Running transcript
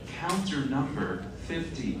Encounter number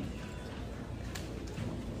 50.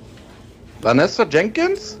 Vanessa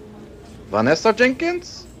Jenkins? Vanessa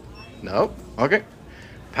Jenkins? No. Okay.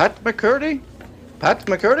 Pat McCurdy? Pat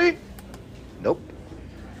McCurdy? Nope.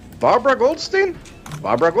 Barbara Goldstein?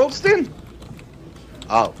 Barbara Goldstein?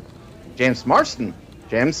 Oh. James Marston?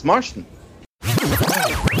 James Marston. Another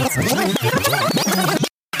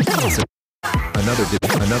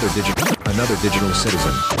digital citizen. Another digital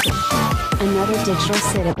citizen.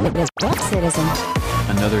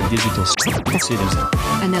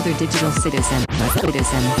 Another digital citizen.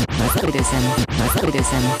 Another digital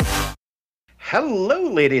citizen. Hello,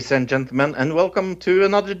 ladies and gentlemen, and welcome to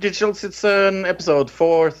another Digital Citizen episode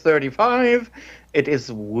 435. It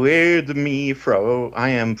is with me, Fro. I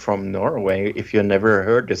am from Norway. If you never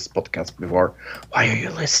heard this podcast before, why are you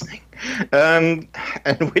listening? And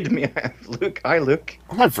with me, I have Luke. Hi, Luke.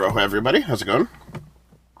 Hi, Fro. Hi, everybody. How's it going?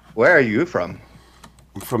 Where are you from?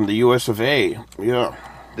 I'm from the US of A. Yeah.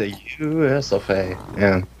 The US of A.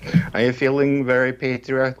 Yeah. Are you feeling very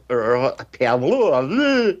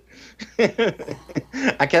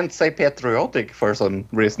I can't say patriotic for some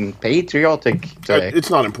reason. Patriotic today. It's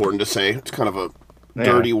not important to say. It's kind of a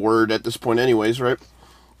dirty word at this point anyways, right?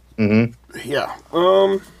 Mm-hmm. Yeah.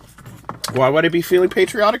 Why would I be feeling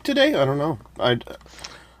patriotic today? I don't know. I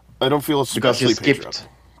don't feel especially patriotic.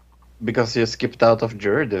 Because you skipped out of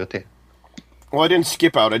jury duty. Well, I didn't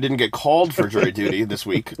skip out. I didn't get called for jury duty this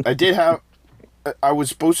week. I was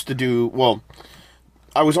supposed to do, well,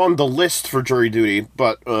 I was on the list for jury duty,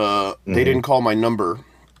 but they didn't call my number.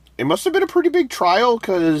 It must have been a pretty big trial,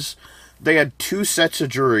 because they had two sets of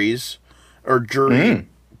juries,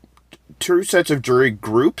 two sets of jury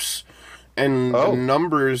groups, and the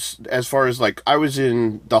numbers, as far as, like, I was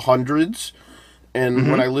in the hundreds,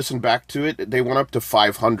 and when I listened back to it, they went up to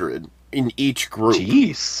 500 in each group.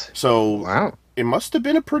 Jeez. So, it must have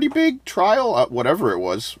been a pretty big trial, whatever it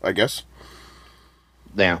was, I guess.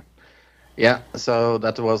 Yeah. Yeah, so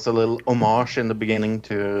that was a little homage in the beginning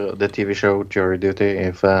to the TV show Jury Duty,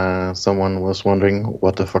 if someone was wondering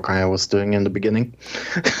what the fuck I was doing in the beginning.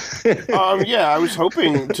 Yeah, I was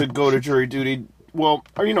hoping to go to jury duty. Well,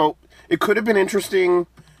 you know, it could have been interesting,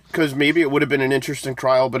 because maybe it would have been an interesting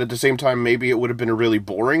trial, but at the same time, maybe it would have been a really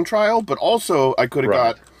boring trial, but also I could have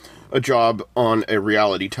got a job on a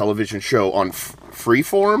reality television show on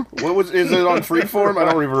Freeform. Is it on Freeform?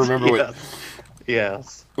 I don't even remember what.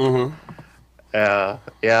 Yes. Mm-hmm.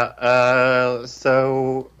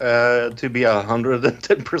 So, to be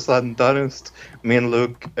 110% honest, me and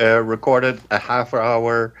Luke recorded a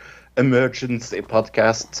half-hour emergency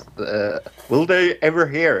podcast. Will they ever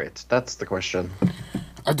hear it? That's the question.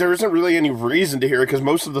 There isn't really any reason to hear it, because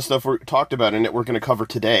most of the stuff we talked about in it we're going to cover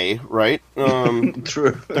today, right?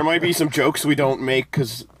 True. There might be some jokes we don't make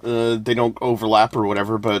because they don't overlap or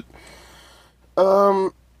whatever, but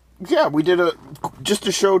yeah, we did just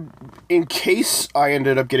a show in case I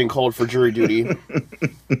ended up getting called for jury duty,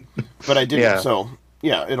 but I didn't, so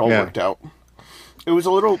yeah, it all worked out. It was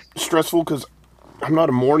a little stressful because I'm not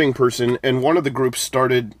a morning person, and one of the groups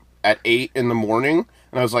started at 8 in the morning,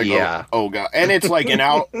 and I was like, oh god, and it's like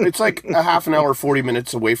it's like a half an hour, 40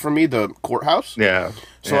 minutes away from me, the courthouse. Yeah.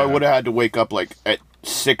 So I would have had to wake up like at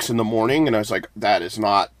 6 in the morning, and I was like,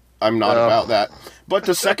 I'm not about that. But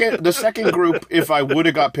the second group, if I would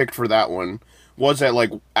have got picked for that one, was at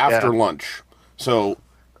like after lunch. So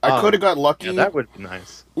I could have got lucky. Yeah, that would be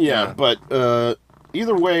nice. Yeah. But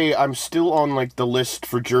either way, I'm still on like the list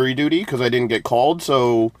for jury duty because I didn't get called.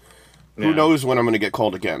 So who knows when I'm going to get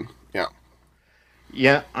called again? Yeah.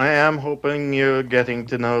 Yeah, I am hoping you're getting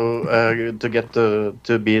to know to get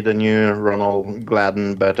to be the new Ronald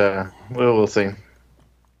Gladden, but we will see.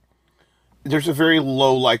 There's a very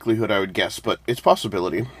low likelihood, I would guess, but it's a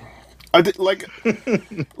possibility. Like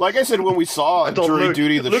I said when we saw Jury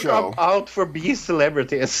Duty, the show. Look out for B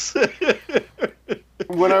celebrities.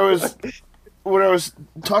 When I was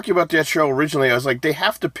talking about that show originally, I was like, they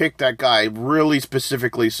have to pick that guy really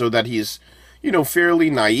specifically so that he's, you know, fairly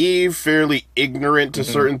naive, fairly ignorant to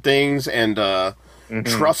certain things, and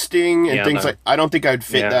trusting and things like. I don't think I'd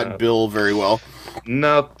fit that bill very well.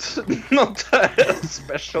 Not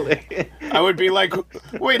especially. I would be like,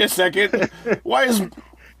 wait a second, why is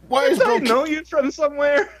I know you from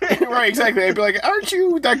somewhere? Right, exactly. I'd be like, aren't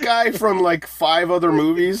you that guy from like 5 other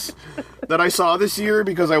movies that I saw this year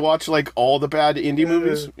because I watched like all the bad indie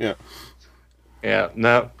movies? Yeah. Yeah.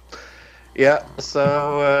 No. Yeah.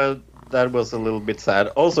 So that was a little bit sad.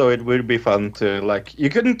 Also, it would be fun to like. You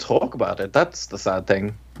couldn't talk about it. That's the sad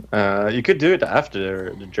thing. You could do it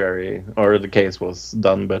after the jury or the case was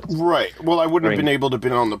done, but right. Well, I wouldn't have been able to be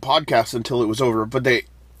on the podcast until it was over. But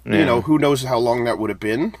you know, who knows how long that would have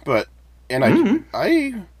been, but, and I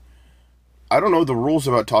don't know the rules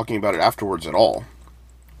about talking about it afterwards at all.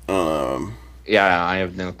 Yeah, I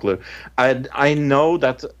have no clue. I know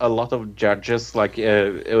that a lot of judges, like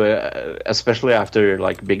especially after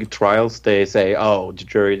like big trials, they say, "Oh, the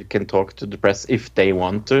jury can talk to the press if they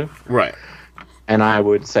want to." Right. And I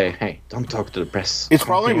would say, "Hey, don't talk to the press." It's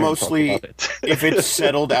probably mostly if it's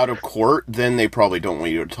settled out of court, then they probably don't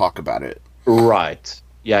want you to talk about it. Right.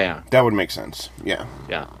 Yeah. That would make sense. Yeah.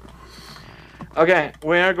 Yeah. Okay,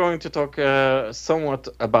 we are going to talk somewhat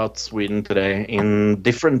about Sweden today in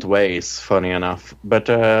different ways, funny enough. But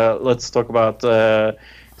let's talk about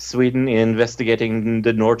Sweden investigating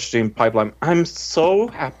the Nord Stream pipeline. I'm so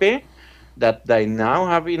happy that they now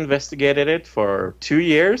have investigated it for 2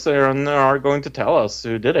 years and are going to tell us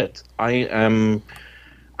who did it. I'm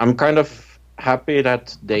kind of happy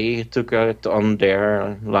that they took it on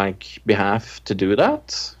their behalf to do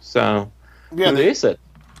that. So who is it?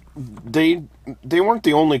 They weren't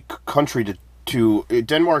the only country to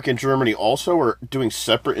Denmark and Germany also are doing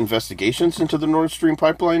separate investigations into the Nord Stream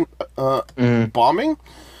pipeline bombing,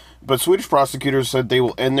 but Swedish prosecutors said they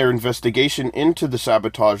will end their investigation into the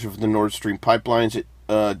sabotage of the Nord Stream pipelines,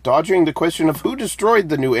 dodging the question of who destroyed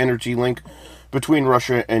the new energy link between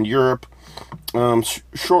Russia and Europe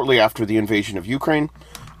shortly after the invasion of Ukraine.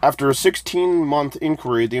 After a 16-month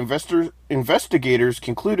inquiry, the investigators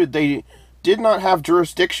concluded they did not have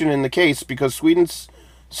jurisdiction in the case because Sweden's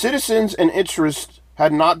citizens and interests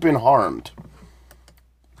had not been harmed.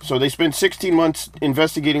 So they spent 16 months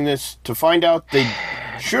investigating this to find out they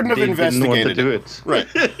shouldn't have investigated it. Right.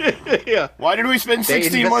 Yeah. Why did we spend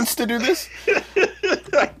 16 months to do this?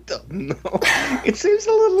 I don't know. It seems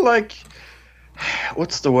a little like...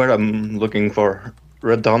 What's the word I'm looking for?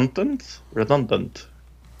 Redundant?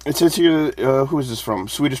 It says here, who is this from?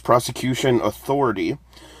 Swedish Prosecution Authority.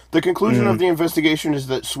 The conclusion of the investigation is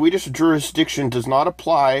that Swedish jurisdiction does not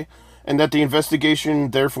apply and that the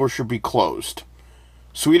investigation therefore should be closed.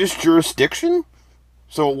 Swedish jurisdiction?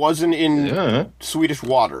 So it wasn't in Swedish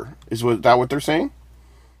water. Is that what they're saying?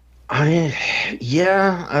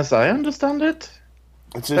 Yeah, as I understand it.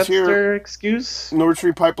 It says That's here, their excuse. Nord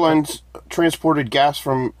Stream pipelines transported gas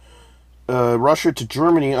from Russia to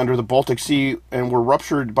Germany under the Baltic Sea and were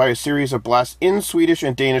ruptured by a series of blasts in Swedish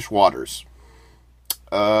and Danish waters.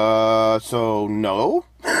 So no?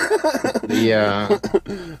 Yeah.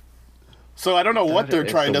 So I don't know what they're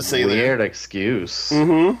trying to say there. Weird excuse.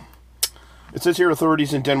 Mm-hmm. It says here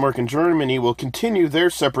authorities in Denmark and Germany will continue their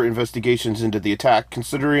separate investigations into the attack,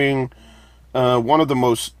 considered one of the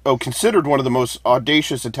most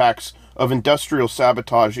audacious attacks of industrial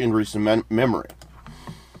sabotage in recent memory.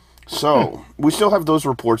 So, we still have those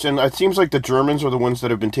reports, and it seems like the Germans are the ones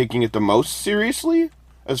that have been taking it the most seriously,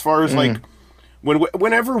 as far as,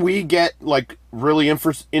 whenever we get, really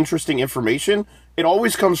interesting information, it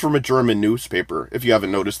always comes from a German newspaper, if you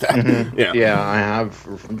haven't noticed that. Mm-hmm. Yeah, I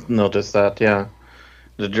have noticed that, yeah.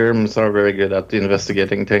 The Germans are very good at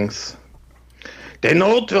investigating things. They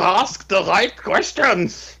know to ask the right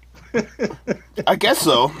questions! I guess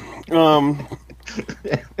so.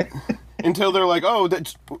 Until they're like, oh,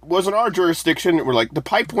 that wasn't our jurisdiction. We're like, the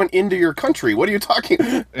pipe went into your country. What are you talking?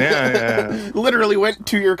 Yeah. Literally went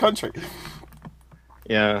to your country.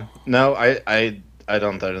 Yeah. No, I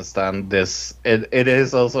don't understand this. It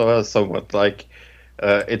is also somewhat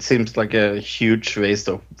it seems like a huge waste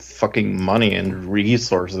of fucking money and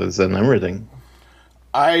resources and everything.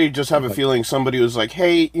 I just have a feeling somebody was like,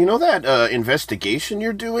 hey, you know that investigation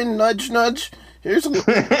you're doing? Nudge, nudge. Here's a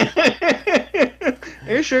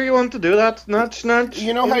Are you sure you want to do that? Nudge, nudge.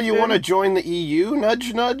 You know how you want to join the EU?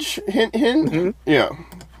 Nudge, nudge. Hint, hint. Mm-hmm. Yeah.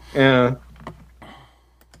 Yeah.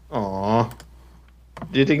 Aww.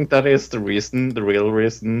 Do you think that is the real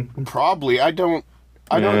reason? Probably. I don't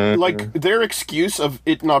like their excuse of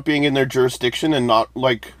it not being in their jurisdiction and not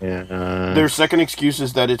their second excuse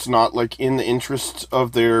is that it's not in the interests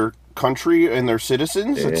of their country and their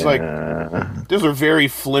citizens. It's those are very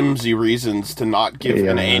flimsy reasons to not give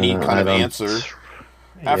any kind of answer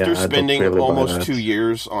after spending almost 2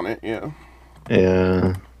 years on it.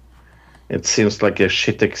 Yeah. It seems like a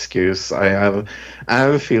shit excuse. I have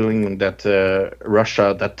a feeling that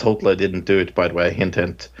Russia, that totally didn't do it, by the way, hint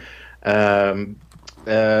hint.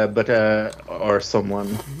 But or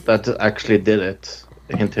someone that actually did it,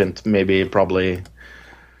 hint hint, probably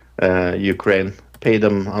Ukraine paid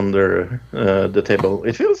them under the table.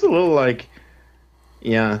 It feels a little it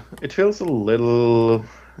feels a little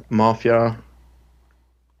mafia.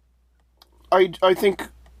 I think,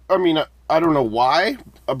 I don't know why,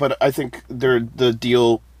 but I think the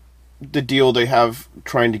deal the deal they have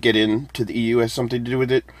trying to get into the EU has something to do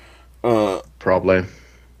with it. Probably.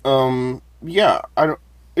 Yeah, I don't.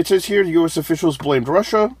 It says here U.S. officials blamed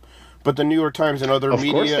Russia, but the New York Times and other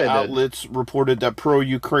media outlets reported that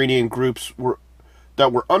pro-Ukrainian groups were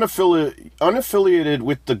unaffiliated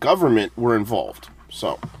with the government were involved.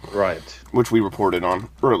 So, right, which we reported on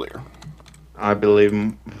earlier. I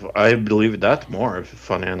believe that more.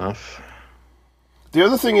 Funny enough. The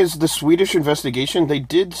other thing is the Swedish investigation. They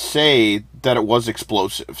did say that it was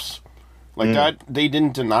explosives, like that. They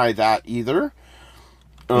didn't deny that either.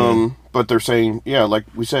 But they're saying, yeah, like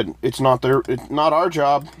we said, it's not our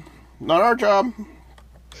job. Not our job.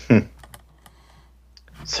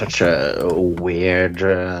 Such a weird...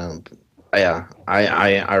 yeah,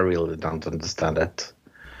 I really don't understand it.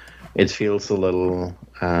 It feels a little...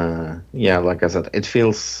 yeah, like I said, it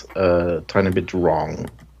feels a tiny bit wrong.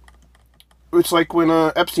 It's like when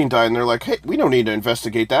Epstein died, and they're like, hey, we don't need to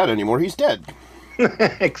investigate that anymore. He's dead.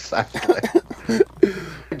 Exactly.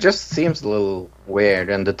 It just seems a little weird,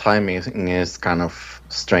 and the timing is kind of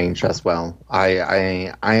strange as well.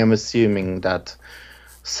 I am assuming that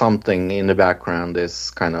something in the background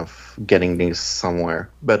is kind of getting this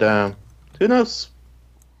somewhere, but who knows?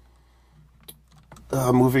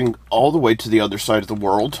 Moving all the way to the other side of the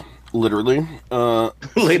world, literally.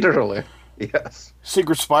 Literally, yes.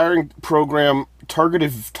 Secret spying program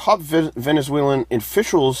targeted top Venezuelan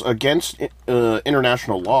officials against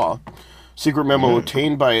international law. Secret memo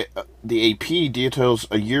obtained by the AP details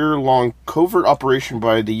a year-long covert operation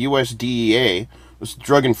by the U.S. DEA, this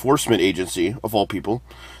Drug Enforcement Agency, of all people,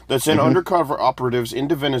 that sent undercover operatives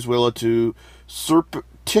into Venezuela to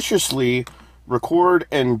surreptitiously record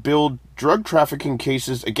and build drug trafficking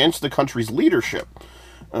cases against the country's leadership.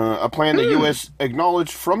 A plan the U.S.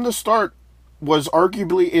 acknowledged from the start was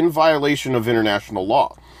arguably in violation of international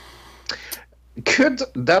law. Could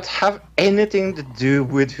that have anything to do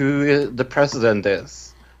with who the president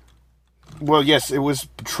is? Well, yes, it was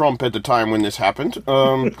Trump at the time when this happened.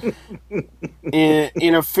 In a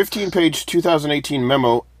 15-page 2018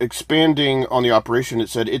 memo expanding on the operation, it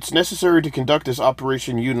said, it's necessary to conduct this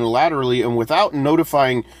operation unilaterally and without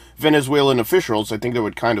notifying Venezuelan officials. I think that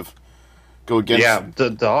would kind of go against... Yeah,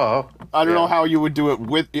 duh. I don't know how you would do it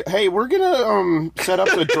with... Hey, we're going to set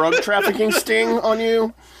up a drug trafficking sting on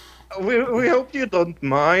you. We hope you don't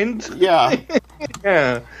mind. Yeah.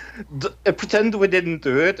 Yeah. Pretend we didn't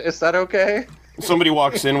do it. Is that okay? Somebody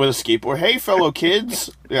walks in with a skateboard. Hey, fellow kids.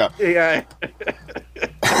 Yeah. Yeah.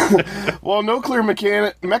 Well, no clear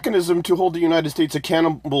mechanism to hold the United States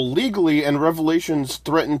accountable legally, and revelations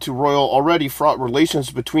threaten to roil already fraught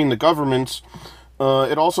relations between the governments.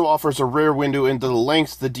 It also offers a rare window into the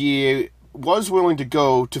lengths the DEA was willing to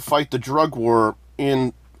go to fight the drug war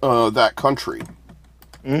in that country.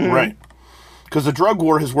 Right. Because the drug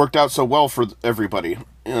war has worked out so well for everybody.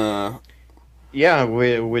 Yeah,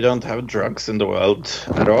 we don't have drugs in the world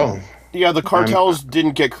at all. Yeah, the cartels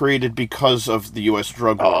didn't get created because of the U.S.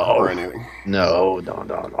 drug war or anything. No.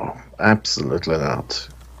 Absolutely not.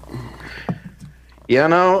 Yeah,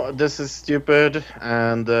 no, this is stupid,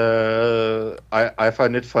 and I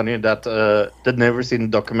find it funny that the Never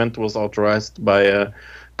Seen document was authorized by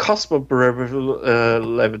cusp of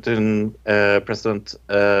Levitin President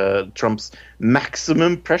Trump's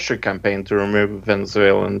maximum pressure campaign to remove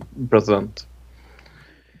Venezuelan president.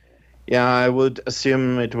 Yeah, I would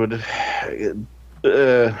assume it would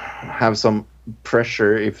have some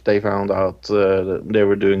pressure if they found out they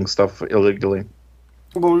were doing stuff illegally.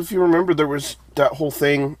 Well, if you remember, there was that whole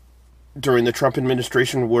thing during the Trump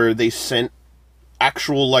administration where they sent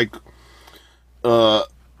actual, like,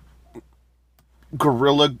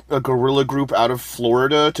 guerrilla group out of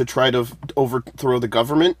Florida to try to overthrow the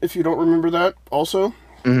government, if you don't remember that, also.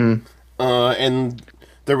 Mm-hmm. And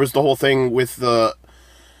there was the whole thing with the...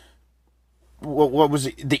 What was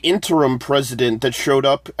it? The interim president that showed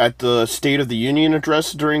up at the State of the Union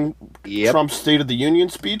address during Trump's State of the Union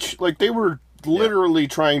speech? Like, they were literally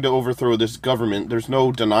trying to overthrow this government. There's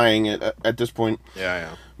no denying it at this point.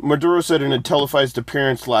 Yeah. Maduro said in a televised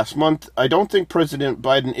appearance last month, I don't think President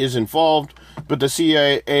Biden is involved, but the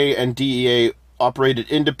CIA and DEA operated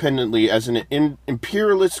independently as an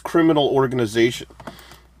imperialist criminal organization.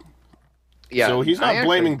 Yeah, so he's not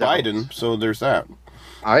blaming Biden, so there's that.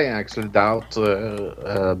 I actually doubt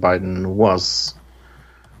Biden was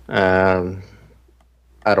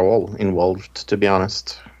at all involved, to be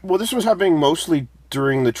honest. Well, this was happening mostly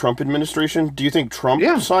during the Trump administration. Do you think Trump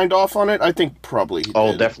signed off on it? I think probably he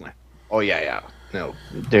did. Definitely. Oh, yeah. No,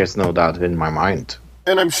 there's no doubt in my mind.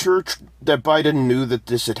 And I'm sure that Biden knew that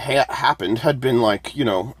this had happened, had been, like,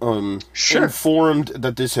 informed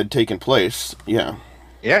that this had taken place. Yeah.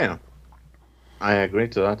 Yeah. I agree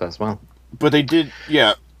to that as well. But they did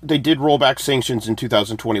roll back sanctions in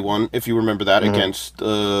 2021, if you remember that, against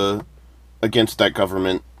that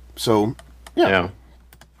government. So, yeah.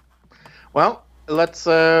 Well, let's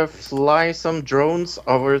fly some drones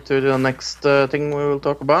over to the next thing we will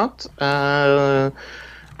talk about.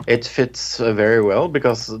 It fits very well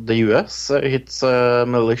because the US hits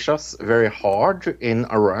militias very hard in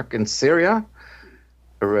Iraq and Syria,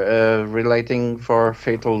 relating for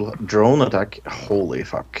fatal drone attack. Holy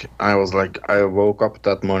fuck. I woke up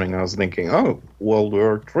that morning, I was thinking, oh, World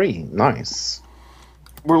War III, nice.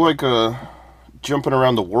 We're like jumping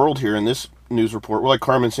around the world here in this news report. We're like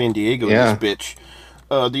Carmen Sandiego, this bitch.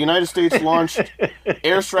 The United States launched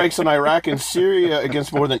airstrikes in Iraq and Syria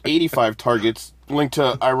against more than 85 targets linked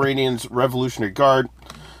to Iranian's Revolutionary Guard,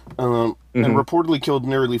 and reportedly killed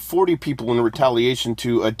nearly 40 people in retaliation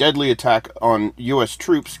to a deadly attack on U.S.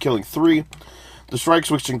 troops, killing 3. The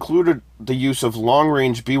strikes, which included the use of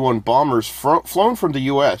long-range B-1 bombers flown from the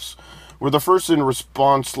U.S., were the first in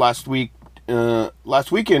response last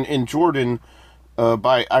weekend in Jordan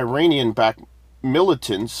by Iranian-backed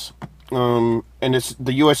militants. And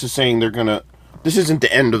the U.S. is saying this isn't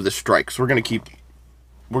the end of the strikes. We're gonna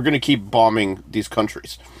keep bombing these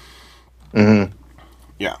countries. Mm-hmm.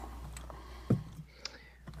 Yeah.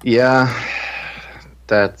 Yeah,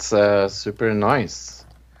 that's super nice.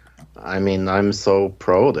 I mean, I'm so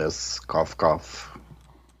pro this. Cough, cough.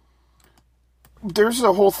 There's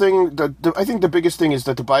a whole thing I think the biggest thing is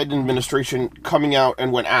that the Biden administration coming out,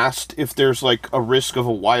 and when asked if there's like a risk of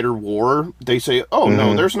a wider war, they say, "Oh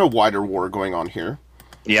no, there's no wider war going on here."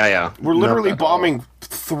 Yeah. We're literally bombing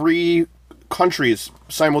 3 countries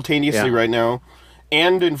simultaneously right now,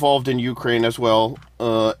 and involved in Ukraine as well,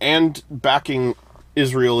 and backing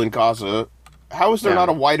Israel and Gaza. How is there not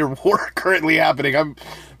a wider war currently happening?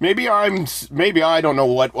 Maybe I don't know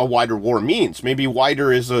what a wider war means. Maybe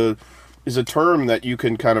wider is a term that you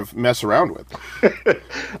can kind of mess around with.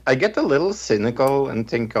 I get a little cynical and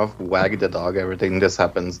think of wag the dog, everything this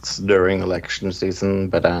happens during election season,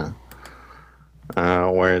 but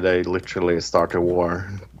where they literally start a war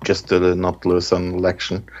just to not lose an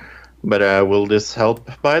election. But will this help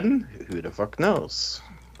Biden? Who the fuck knows?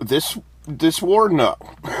 This war, no.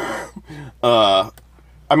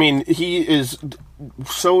 I mean, he is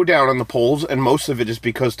so down on the polls, and most of it is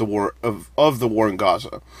because the war of the war in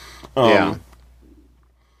Gaza.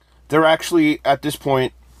 They're actually, at this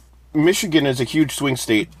point, Michigan is a huge swing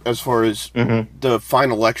state as far as the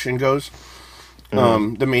final election goes,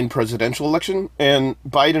 the main presidential election, and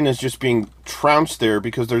Biden is just being trounced there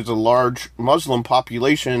because there's a large Muslim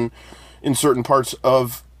population in certain parts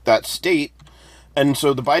of that state, and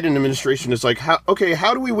so the Biden administration is like, how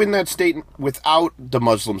do we win that state without the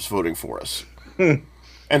Muslims voting for us?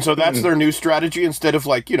 And so that's their new strategy, instead of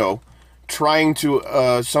trying to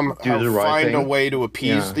somehow find a way to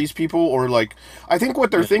appease these people, or I think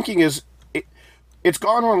what they're thinking is it's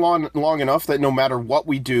gone on long enough that no matter what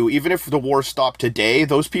we do, even if the war stopped today,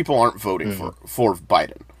 those people aren't voting for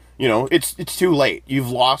Biden. It's too late.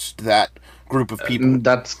 You've lost that group of people.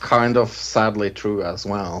 That's kind of sadly true as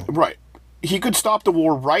well. Right. He could stop the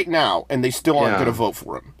war right now, and they still aren't going to vote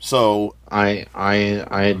for him. So I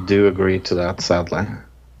do agree to that, sadly.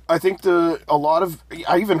 I think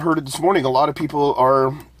I even heard it this morning, a lot of people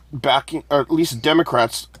are backing, or at least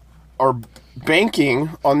Democrats are banking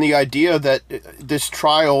on the idea that this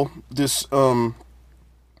trial, the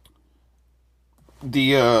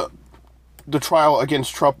trial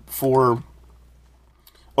against Trump for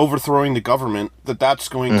overthrowing the government, that's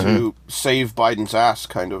going to save Biden's ass,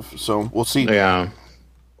 kind of. So we'll see. Yeah.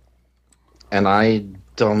 And I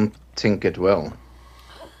don't think it will.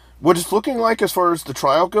 What it's looking like as far as the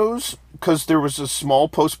trial goes, because there was a small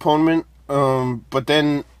postponement, but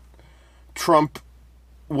then Trump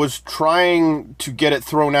was trying to get it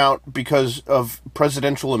thrown out because of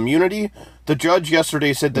presidential immunity. The judge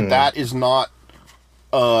yesterday said that is not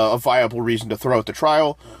a viable reason to throw out the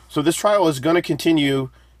trial. So this trial is going to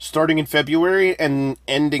continue starting in February and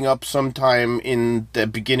ending up sometime in the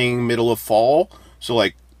middle of fall. So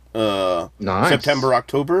nice. September,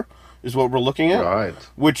 October is what we're looking at. Right.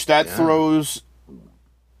 Which throws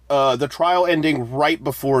the trial ending right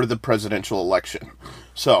before the presidential election.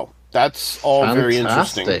 So that's all very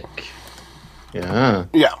interesting. Yeah.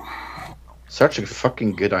 Yeah. Such a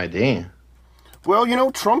fucking good idea. Well,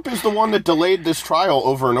 Trump is the one that delayed this trial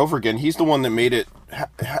over and over again. He's the one that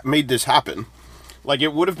made this happen.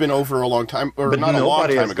 It would have been over a long time, or not a long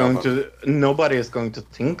time ago. Nobody is going to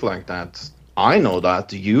think like that. I know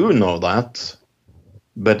that. You know that.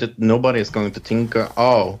 But nobody is going to think,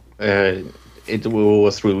 it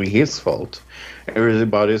was really his fault.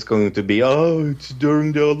 everybody's going to be, oh, it's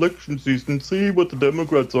during the election season. See what the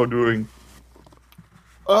Democrats are doing.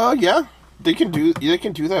 Yeah, they can do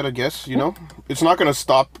that, I guess. You know, it's not going to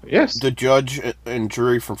stop the judge and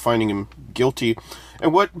jury from finding him guilty.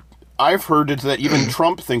 And what I've heard is that even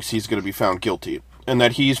Trump thinks he's going to be found guilty, and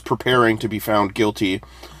that he's preparing to be found guilty,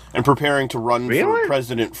 and preparing to run for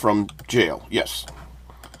president from jail. Yes.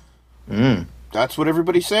 That's what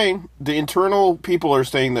everybody's saying. The internal people are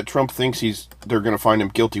saying that Trump thinks they're going to find him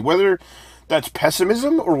guilty. Whether that's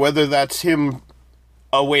pessimism or whether that's him,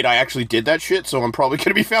 oh wait, I actually did that shit, so I'm probably going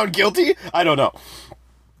to be found guilty? I don't know.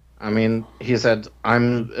 I mean, he said,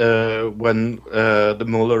 when the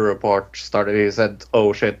Mueller report started, he said,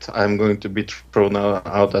 oh shit, I'm going to be thrown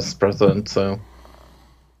out as president, so...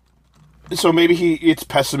 So maybe it's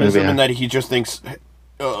pessimism and that he just thinks...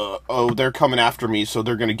 oh, they're coming after me, so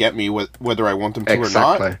they're going to get me whether I want them to or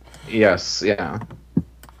not? Yes, yeah.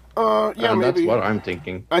 Yeah, maybe. That's what I'm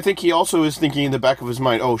thinking. I think he also is thinking in the back of his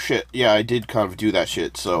mind, oh shit, yeah, I did kind of do that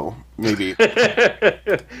shit, so maybe...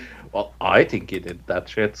 Well, I think he did that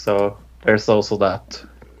shit, so there's also that.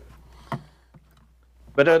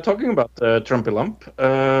 But talking about Trumpy Lump,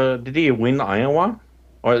 did he win Iowa?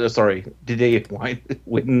 Or sorry, did he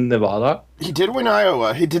win Nevada? He did win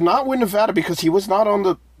Iowa. He did not win Nevada because he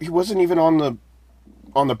wasn't even on the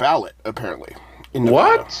ballot apparently. In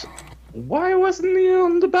Nevada. What? Why wasn't he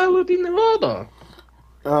on the ballot in Nevada?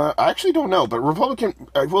 I actually don't know, but Republican...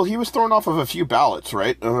 well, he was thrown off of a few ballots,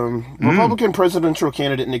 right? Republican presidential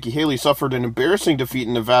candidate Nikki Haley suffered an embarrassing defeat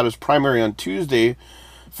in Nevada's primary on Tuesday,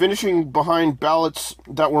 finishing behind ballots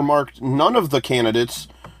that were marked none of the candidates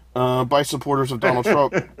by supporters of Donald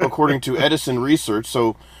Trump, according to Edison Research.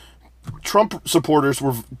 So Trump supporters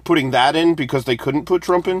were putting that in because they couldn't put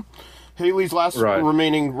Trump in. Haley's last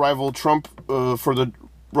remaining rival, Trump, for the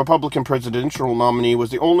Republican presidential nominee,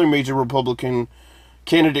 was the only major Republican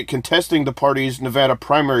candidate contesting the party's Nevada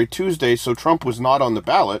primary Tuesday, so Trump was not on the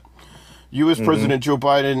ballot. U.S. President Joe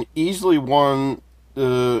Biden easily won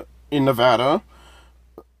in Nevada.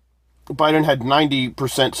 Biden had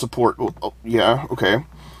 90% support. Yeah, okay.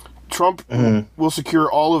 Trump will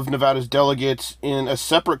secure all of Nevada's delegates in a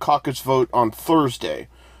separate caucus vote on Thursday,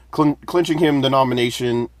 clinching him the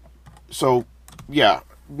nomination. So, yeah.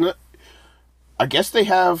 I guess they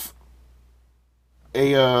have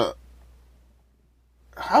a...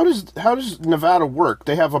 How does Nevada work?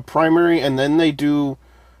 They have a primary and then they do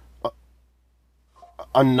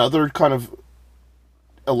another kind of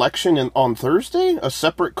election on Thursday? A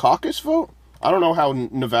separate caucus vote? I don't know how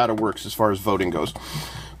Nevada works as far as voting goes.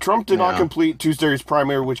 Trump did not complete Tuesday's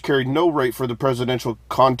primary, which carried no weight for the presidential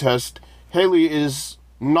contest. Haley is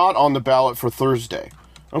not on the ballot for Thursday.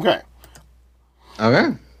 Okay.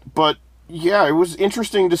 But... yeah, it was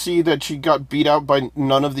interesting to see that she got beat out by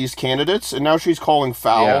none of these candidates, and now she's calling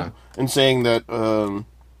foul and saying that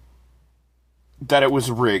that it was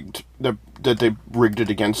rigged, that they rigged it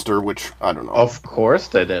against her, which I don't know. Of course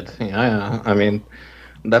they did. Yeah. I mean,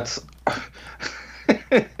 that's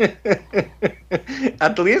at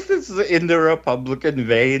least it's in the Republican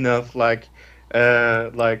vein of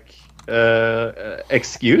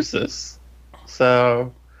excuses.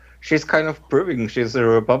 So. She's kind of proving she's a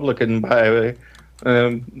Republican by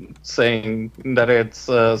saying that it's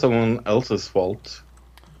someone else's fault.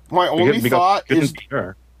 My only thought is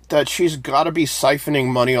that she's got to be siphoning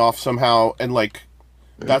money off somehow, and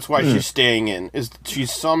that's why she's staying in. Is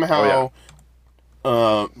she's somehow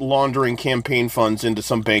laundering campaign funds into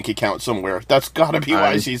some bank account somewhere? That's got to be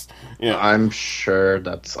why she's. Yeah, I'm sure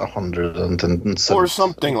that's 110 or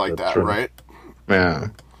something like that, true. Right? Yeah.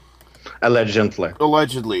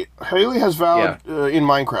 Allegedly. Haley has vowed in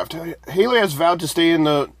Minecraft. Haley has vowed to stay in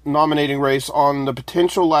the nominating race on the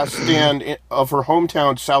potential last stand of her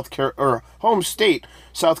hometown, home state,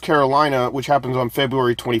 South Carolina, which happens on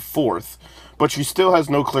February 24th. But she still has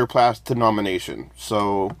no clear path to nomination,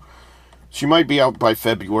 so she might be out by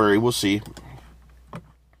February. We'll see.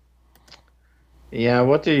 Yeah,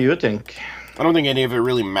 what do you think? I don't think any of it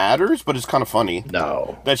really matters, but it's kind of funny.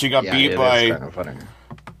 No. That she got beat by... It's kind of funny.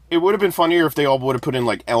 It would have been funnier if they all would have put in,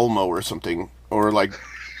 Elmo or something. Or, you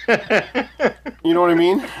know what I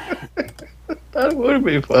mean? That would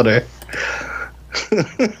be funny.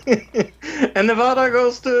 And Nevada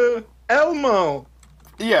goes to Elmo.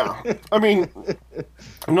 Yeah. I mean,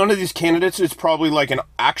 none of these candidates is probably, an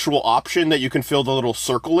actual option that you can fill the little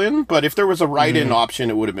circle in. But if there was a write-in option,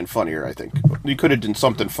 it would have been funnier, I think. You could have done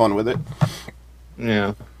something fun with it.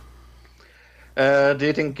 Yeah. Do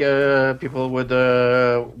you think people would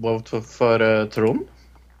vote for Trump?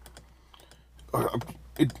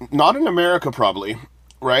 Not in America, probably.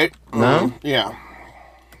 Right? No? Yeah.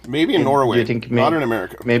 Maybe in Norway, do you think not in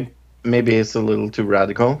America. Maybe it's a little too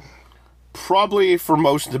radical. Probably for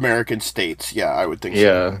most American states, yeah, I would think so.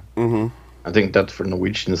 Yeah. Mm-hmm. I think that for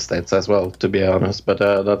Norwegian states as well, to be honest, but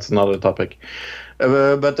that's another topic.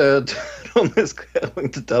 But Tom is going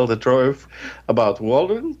to tell the truth about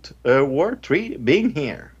World War III being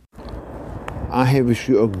here. I wish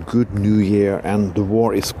you a good new year, and the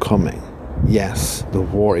war is coming. Yes, the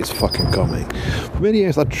war is fucking coming. For many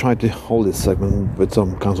years I tried to hold this segment with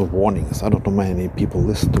some kinds of warnings. I don't know many people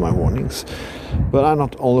listen to my warnings, but I'm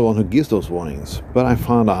not the only one who gives those warnings. But I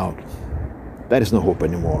found out there is no hope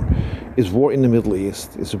anymore. It's war in the Middle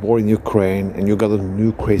East, it's war in Ukraine, and you got a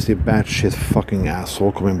new crazy batshit fucking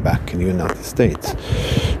asshole coming back in the United States.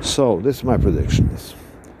 So, this is my predictions.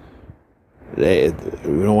 You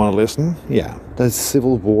don't want to listen? Yeah, there's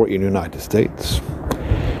civil war in the United States.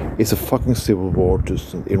 It's a fucking civil war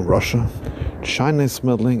just in Russia. China is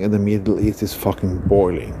meddling and the Middle East is fucking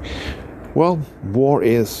boiling. Well, war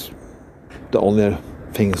is the only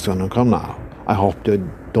thing that's gonna come now. I hope they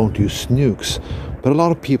don't use nukes, but a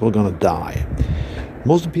lot of people are gonna die.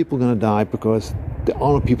 Most of the people are gonna die because there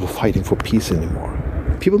aren't people fighting for peace anymore.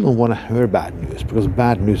 People don't want to hear bad news because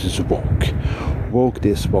bad news is woke. Woke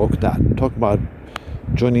this, woke that. Talk about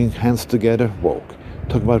joining hands together, woke.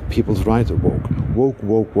 Talk about people's rights, woke. Woke,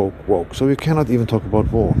 woke, woke, woke. So you cannot even talk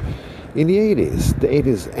about war. In the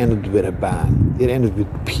 80s ended with a ban. It ended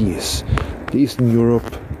with peace. The Eastern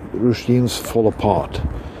Europe regimes fall apart.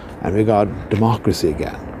 And we got democracy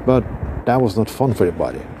again. But that was not fun for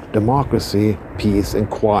everybody. Democracy, peace, and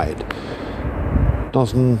quiet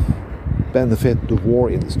doesn't benefit the war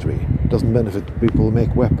industry, doesn't benefit people who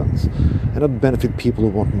make weapons, and doesn't benefit people who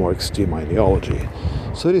want more extreme ideology.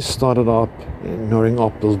 So they started up, knurring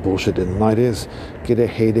up those bullshit in the 90s, get a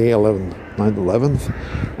heyday 9/11,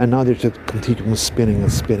 and now they're just continuing spinning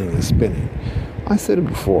and spinning and spinning. I said it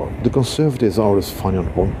before, the conservatives are always funny on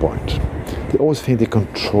one point. They always think they can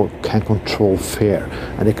control fear,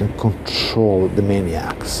 and they can control the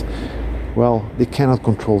maniacs. Well, they cannot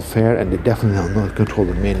control fear, and they definitely not control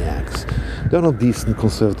the maniacs. They're not decent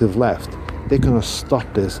conservative left. They could have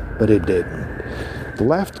stopped this, but they didn't. The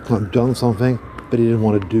left could have done something, but they didn't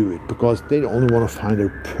want to do it because they only want to find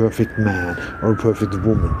their perfect man or a perfect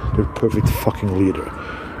woman, their perfect fucking leader.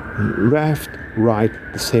 Left, right,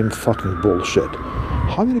 the same fucking bullshit.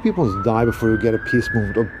 How many people die before you get a peace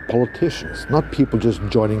movement of politicians? Not people just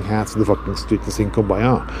joining hands in the fucking street and saying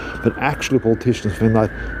kumbaya, but actually politicians feeling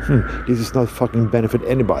like, this is not fucking benefit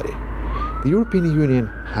anybody. The European Union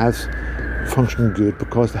has functioned good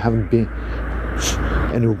because there haven't been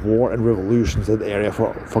any war and revolutions in the area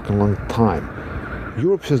for a fucking long time.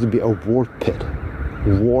 Europe seems to be a war pit.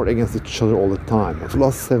 War against each other all the time. For the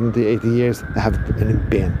last 70, 80 years, there haven't any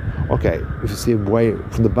been. Okay, if you see away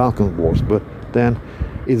from the Balkan Wars, but then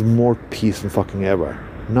it's more peace than fucking ever.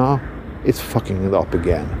 Now, it's fucking it up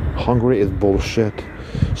again. Hungary is bullshit.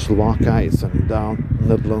 Slovakia is turning down.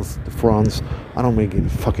 Netherlands, France. I don't make it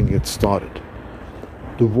fucking get started.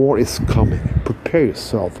 The war is coming. Prepare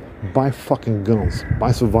yourself. Buy fucking guns.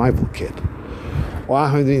 Buy survival kit. Well, I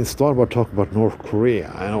haven't even started about talking about North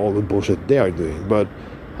Korea and all the bullshit they are doing, but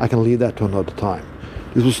I can leave that to another time.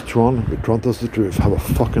 This was Tron. With Tron Tells the Truth. Have a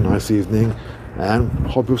fucking nice evening. And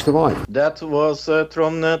hope you survive. That was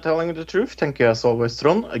Tron telling the truth. Thank you as always,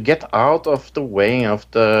 Tron. Get out of the way of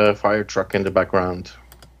the fire truck in the background.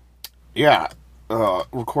 Yeah,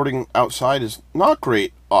 recording outside is not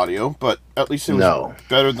great audio, but at least it was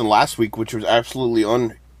better than last week, which was absolutely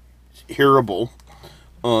unhearable.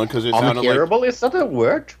 Because it sounded unhearable? Is that a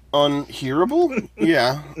word? Unhearable?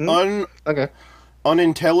 Yeah. Okay.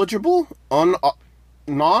 Unintelligible?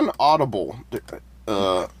 Non-audible.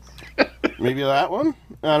 Maybe that one?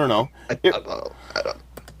 I don't know. I don't know.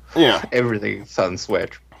 Yeah. Everything sounds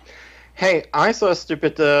weird. Hey, I saw a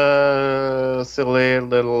stupid, silly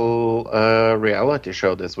little reality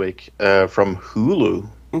show this week from Hulu.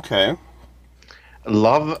 Okay.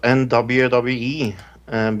 Love and WWE.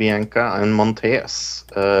 Bianca and Montez.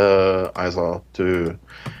 I saw 2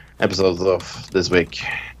 episodes of this week.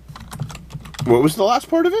 What was the last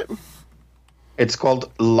part of it? It's called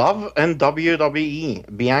Love and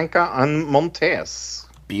WWE. Bianca and Montez.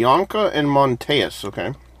 Bianca and Montez,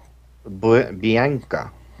 okay.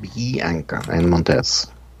 Bianca and Montez.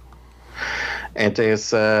 It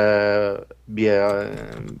is Bianca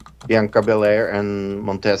Belair and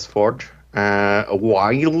Montez Ford. A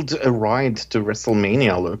wild ride to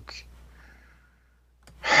WrestleMania look.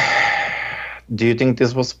 Do you think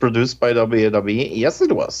this was produced by WWE? Yes,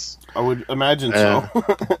 it was. I would imagine so.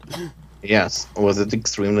 Yes. Was it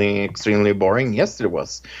extremely boring? Yes, it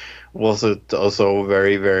was. Was it also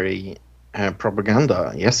very, very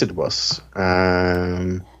propaganda. Yes, it was.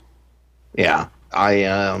 Yeah,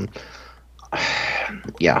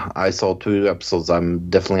 I saw 2 episodes. I'm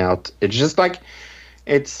definitely out. It's just like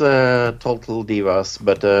it's total divas,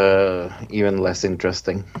 but even less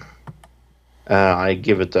interesting. I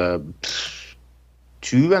give it a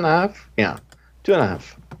 2.5. Yeah,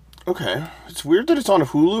 2.5. Okay, it's weird that it's on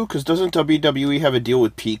Hulu because doesn't WWE have a deal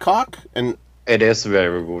with Peacock? And it is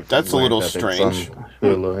very weird. That's a little that strange. It's on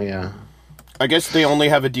Hulu, yeah. I guess they only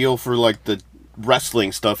have a deal for like the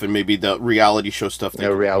wrestling stuff and maybe the reality show stuff.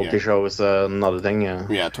 The reality show is another thing, yeah.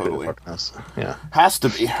 Yeah, totally. Yeah. Has to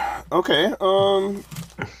be. Okay,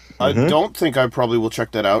 I don't think I probably will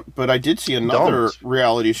check that out, but I did see another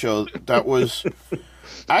reality show that was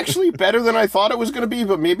actually better than I thought it was going to be,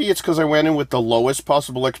 but maybe it's because I went in with the lowest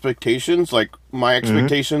possible expectations. Like, my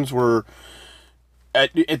expectations were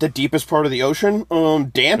at the deepest part of the ocean.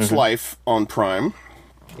 Dance Life on Prime.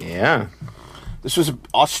 Yeah. This was an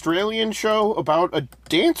Australian show about a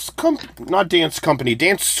dance school.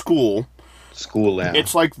 School, yeah.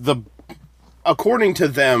 It's like according to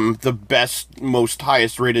them, the best, most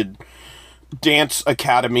highest rated dance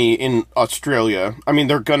academy in Australia. I mean,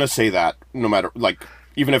 they're gonna say that no matter, like,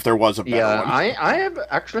 even if there was a better one. I have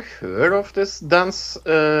actually heard of this dance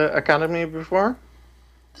academy before.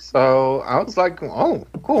 So I was like, oh,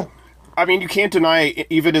 cool. I mean, you can't deny,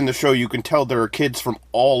 even in the show, you can tell there are kids from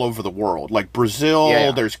all over the world. Like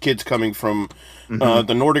Brazil, there's kids coming from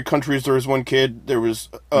the Nordic countries. There was one kid. There was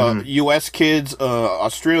U.S. kids,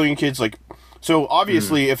 Australian kids. Like, so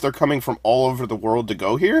obviously, if they're coming from all over the world to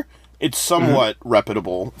go here, it's somewhat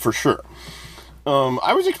reputable for sure.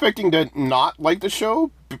 I was expecting to not like the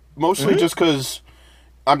show, mostly just because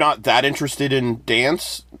I'm not that interested in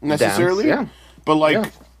dance necessarily. But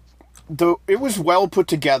like. It was well put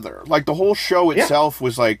together. Like, the whole show itself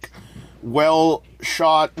was, like, well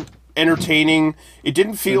shot, entertaining. It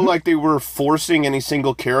didn't feel like they were forcing any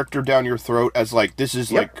single character down your throat as, like, this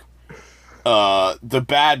is, like, the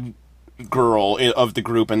bad girl of the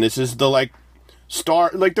group, and this is the, like,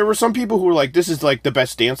 star. Like, there were some people who were like, this is, like, the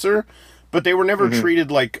best dancer, but they were never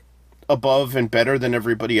treated, like, above and better than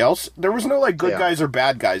everybody else. There was no, like, good guys or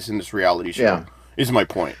bad guys in this reality show, is my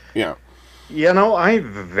point. Yeah. You know, I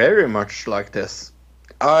very much like this.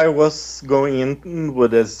 I was going in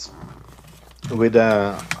with this, with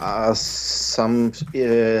some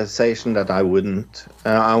sensation that I wouldn't.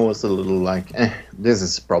 I was a little like, this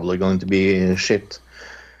is probably going to be shit.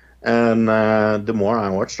 And the more I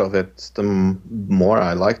watched of it, the more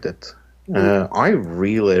I liked it. I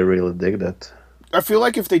really, really digged it. I feel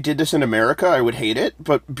like if they did this in America, I would hate it,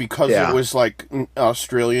 but because it was like an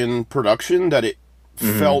Australian production, that it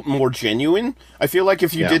felt more genuine. I feel like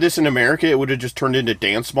if you did this in America, it would have just turned into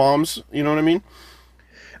Dance Moms. You know what I mean?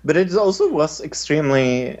 But it also was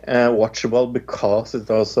extremely watchable because it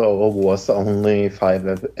also was only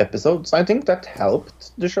 5 episodes. I think that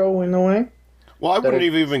helped the show in a way. Well, I wouldn't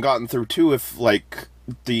have even gotten through 2 if, like,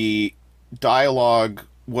 the dialogue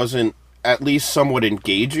wasn't at least somewhat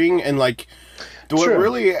engaging. And, like, what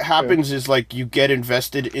really happens is, like, you get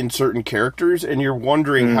invested in certain characters and you're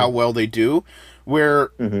wondering how well they do. Where,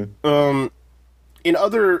 in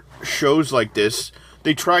other shows like this,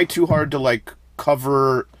 they try too hard to, like,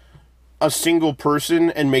 cover a single person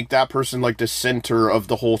and make that person, like, the center of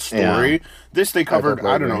the whole story. This, they covered,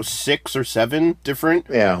 I don't know, 6 or 7 different.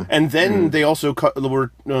 And then they also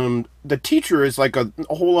were, the teacher is, like, a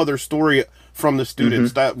whole other story from the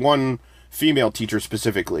students. That one female teacher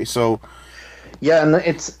specifically. So... Yeah, and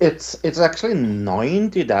it's actually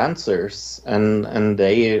 90 dancers, and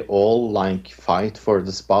they all like fight for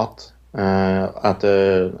the spot at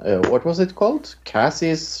the what was it called?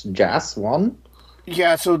 Cassie's Jazz One.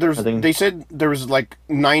 Yeah, so they said there was like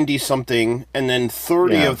 90 something, and then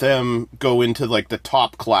 30 of them go into like the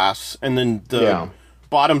top class, and then the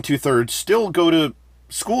bottom 2/3 still go to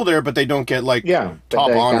school there, but they don't get like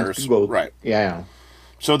top honors, right? Yeah.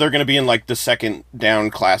 So they're going to be in, like, the second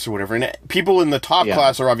down class or whatever. And people in the top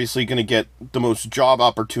class are obviously going to get the most job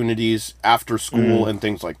opportunities after school and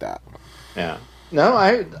things like that. Yeah. No,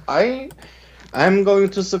 I'm going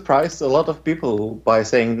to surprise a lot of people by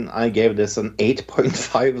saying I gave this an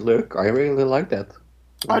 8.5 look. I really like that.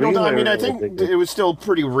 I don't know. I mean, I think it was still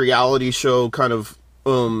pretty reality show kind of...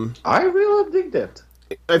 I really dig that.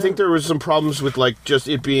 I think there was some problems with, like, just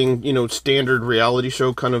it being, you know, standard reality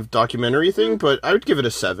show kind of documentary thing, but I would give it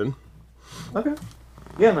a 7. Okay.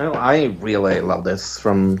 Yeah, no, I really love this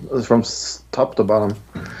from top to bottom.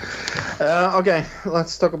 Okay,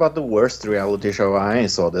 let's talk about the worst reality show I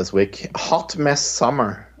saw this week. Hot Mess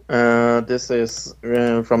Summer. This is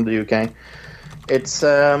from the UK. It's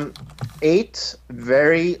 8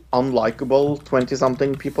 very unlikable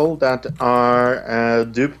 20-something people that are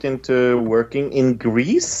duped into working in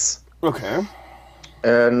Greece. Okay.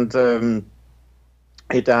 And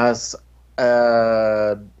it has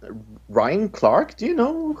Ryan Clark. Do you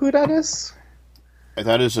know who that is?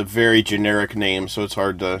 That is a very generic name, so it's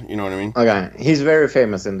hard to, you know what I mean? Okay, he's very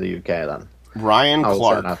famous in the UK then. Ryan I will say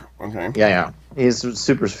Clark. that. Okay. Yeah. He's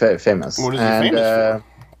super famous. What is he famous for?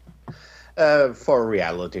 For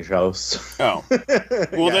reality shows. Oh.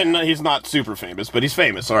 Well, then he's not super famous, but he's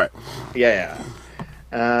famous. All right. Yeah.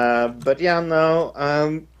 But yeah, no.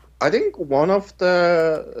 I think one of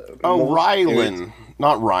the... Rylan.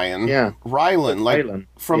 Not Ryan. Yeah. Rylan, like Rylan.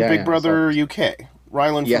 from Yeah, Big Brother so. UK.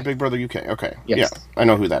 Rylan Yeah. from Big Brother UK. Okay. Yes. Yeah, I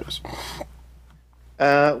know who that is.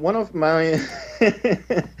 One of my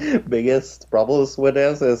biggest problems with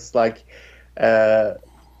this is like the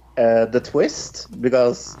twist,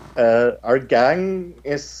 because our gang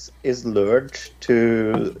is lured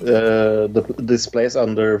to this place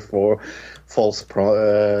under for false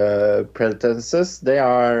pretenses. They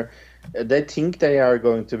think they are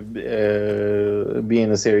going to be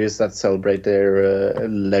in a series that celebrate their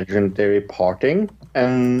legendary partying,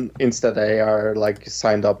 and instead they are like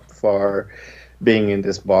signed up for being in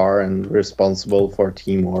this bar and responsible for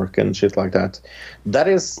teamwork and shit like that.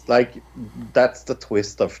 That's the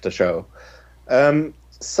twist of the show.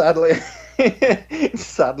 Sadly,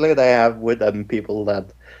 they have with them people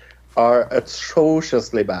that are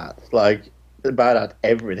atrociously bad, like bad at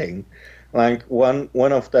everything. Like one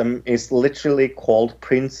of them is literally called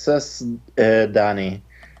Princess Danny,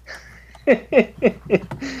 and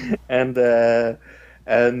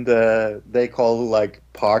they call like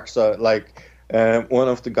parts of like. One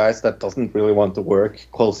of the guys that doesn't really want to work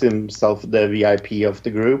calls himself the VIP of the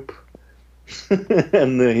group,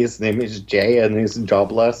 and his name is Jay, and he's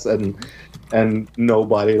jobless, and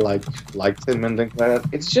nobody likes him and things like that.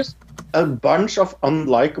 It's just a bunch of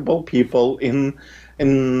unlikable people in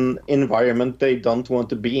environment they don't want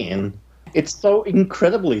to be in. It's so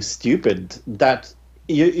incredibly stupid that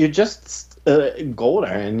you just go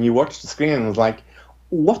there and you watch the screen and it's like,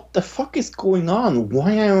 what the fuck is going on?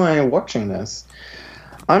 Why am I watching this?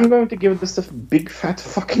 I'm going to give this a big fat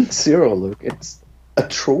fucking 0. Look, it's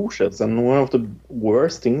atrocious and one of the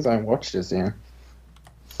worst things I watched this year.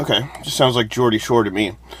 Okay, just sounds like Geordie Shore to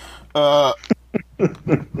me. I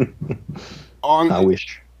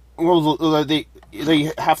wish. Well, they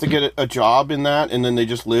have to get a job in that, and then they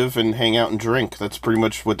just live and hang out and drink. That's pretty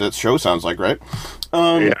much what that show sounds like, right?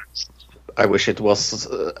 Yeah. I wish it was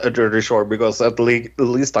a Jersey Shore, because at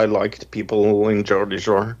least I liked people in Jersey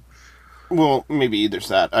Shore. Well, maybe there's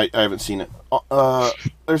that. I haven't seen it.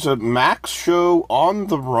 There's a Max show on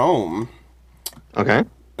the Rome. Okay.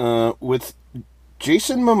 With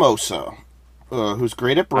Jason Mimosa, who's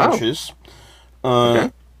great at brunches.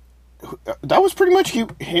 Okay. That was pretty much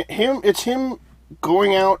him. It's him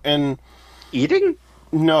going out and eating.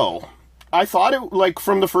 No. I thought it, like,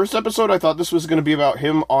 from the first episode, I thought this was going to be about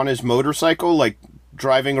him on his motorcycle, like,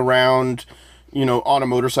 driving around, you know, on a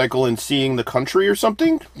motorcycle and seeing the country or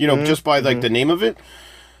something, you know, just by, like, the name of it.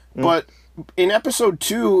 But in episode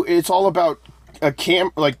 2, it's all about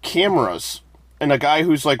cameras and a guy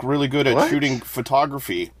who's, like, really good at shooting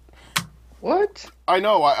photography. What? I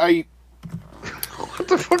know, What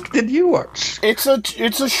the fuck did you watch? It's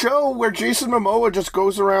a show where Jason Momoa just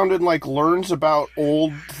goes around and like learns about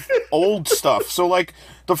old stuff. So like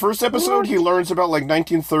the first episode, he learns about like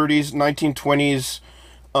 1930s, 1920s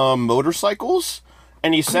motorcycles,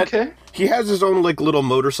 and he said he has his own like little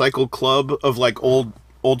motorcycle club of like old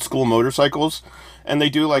school motorcycles, and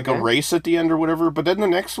they do like a race at the end or whatever. But then the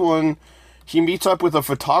next one, he meets up with a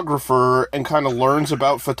photographer and kind of learns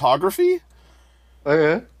about photography.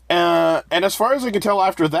 Okay. And as far as I can tell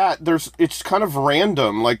after that, it's kind of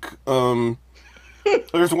random. Like,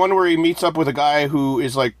 there's one where he meets up with a guy who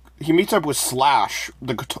is like, he meets up with Slash,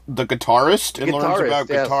 the guitarist, and learns about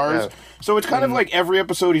guitars. Yes. So it's kind of like every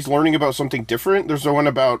episode he's learning about something different. There's the one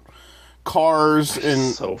about cars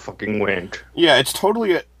and... So fucking weird. Yeah, it's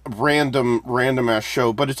totally a random ass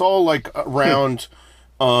show, but it's all like around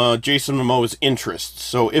Jason Momoa's interests.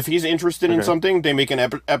 So if he's interested in something, they make an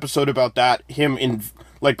episode about that, him in...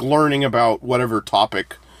 like, learning about whatever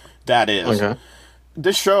topic that is. Okay.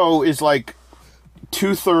 This show is, like,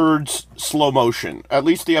 2/3 slow motion. At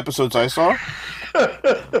least the episodes I saw.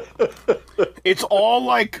 It's all,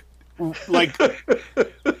 like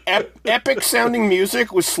epic-sounding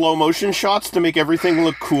music with slow motion shots to make everything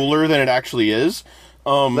look cooler than it actually is.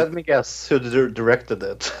 Let me guess who directed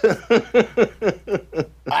it.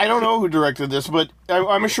 I don't know who directed this, but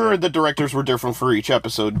I'm sure the directors were different for each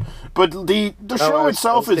episode. But the show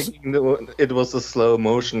itself is... It was a slow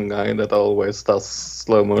motion guy that always does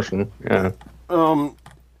slow motion. Yeah.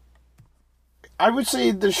 I would say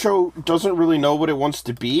the show doesn't really know what it wants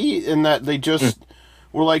to be, in that they just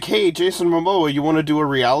were like, hey, Jason Momoa, you want to do a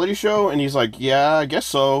reality show? And he's like, yeah, I guess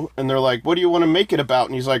so. And they're like, what do you want to make it about?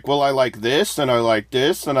 And he's like, well, I like this, and I like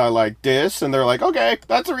this, and I like this. And they're like, okay,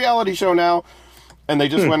 that's a reality show now. And they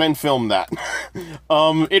just went and filmed that.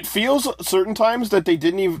 It feels certain times that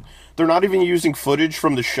they're not even using footage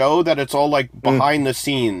from the show, that it's all like behind the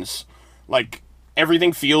scenes. Like,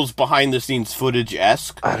 everything feels behind the scenes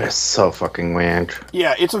footage-esque. That is so fucking weird.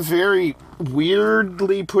 Yeah, it's a very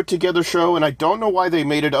weirdly put together show, and I don't know why they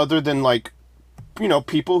made it other than, like, you know,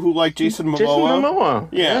 people who like Jason Momoa. Jason Momoa.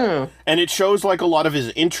 Yeah. And it shows, like, a lot of his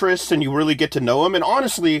interests, and you really get to know him. And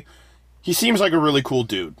honestly, he seems like a really cool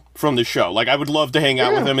dude from the show. Like, I would love to hang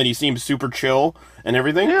out with him, and he seems super chill and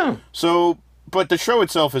everything. Yeah. So, but the show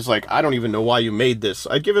itself is like, I don't even know why you made this.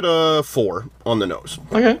 I'd give it a 4 on the nose.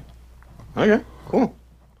 Okay, cool.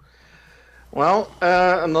 Well,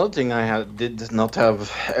 another thing I did not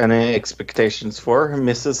have any expectations for,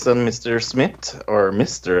 Mrs. and Mr. Smith, or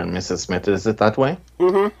Mr. and Mrs. Smith, is it that way?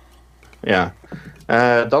 Mm-hmm. Yeah.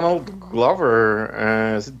 Donald Glover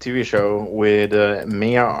TV show with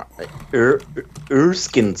Mia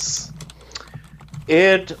Erskines.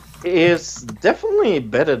 It is definitely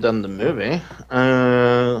better than the movie.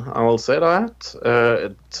 I will say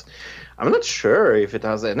that. I'm not sure if it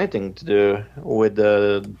has anything to do with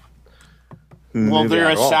the movie. Well, they're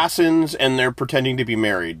at all. assassins and they're pretending to be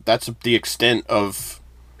married. That's the extent of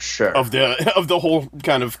the whole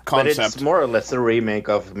kind of concept. But it's more or less a remake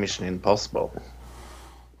of Mission Impossible.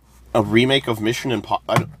 A remake of Mission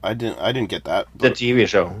Impossible? I didn't get that. The TV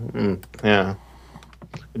show. Yeah.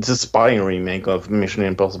 It's a spy remake of Mission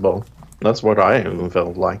Impossible. That's what I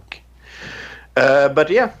felt like.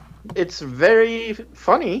 But yeah, it's very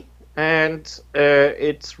funny. And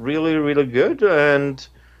it's really, really good. And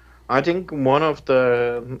I think one of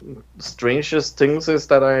the strangest things is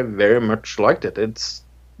that I very much liked it. It's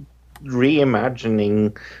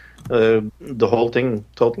reimagining the whole thing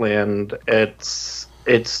totally, and it's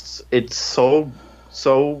so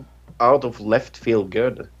out of left field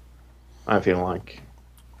good. I feel like.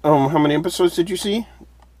 How many episodes did you see?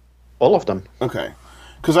 All of them. Okay,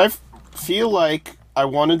 because I feel like I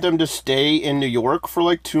wanted them to stay in New York for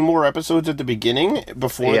like 2 more episodes at the beginning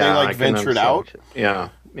before they like ventured out. Yeah.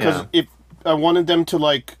 Because if I wanted them to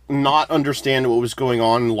like not understand what was going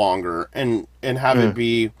on longer and have it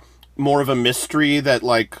be more of a mystery that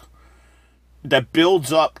like that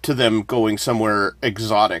builds up to them going somewhere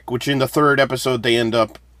exotic, which in the 3rd episode they end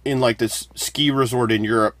up in like this ski resort in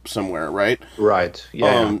Europe somewhere, right? Right.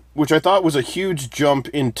 Yeah. Which I thought was a huge jump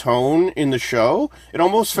in tone in the show. It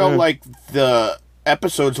almost felt like the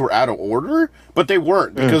episodes were out of order, but they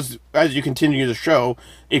weren't, because as you continue the show,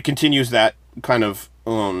 it continues that kind of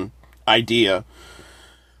idea.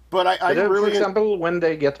 But I really... For example, when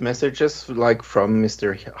they get messages like from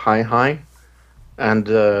Mr. Hi, and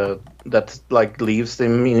that like leaves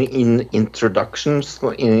them in instructions,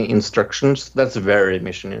 that's very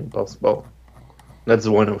Mission Impossible. That's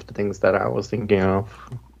one of the things that I was thinking of.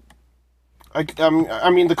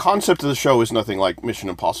 I mean, the concept of the show is nothing like Mission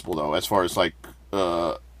Impossible, though, as far as like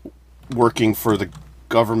working for the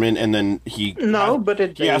government, and then he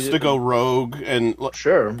has to go rogue, and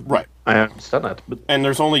sure, right. I understand that, but and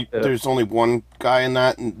there's only one guy in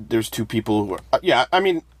that, and there's 2 people who are I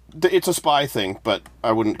mean, it's a spy thing, but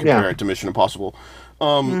I wouldn't compare it to Mission Impossible.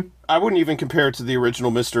 I wouldn't even compare it to the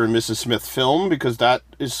original Mr. and Mrs. Smith film, because that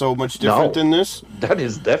is so much different than this. That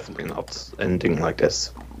is definitely not anything like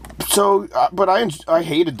this. So, but I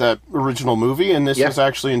hated that original movie, and this was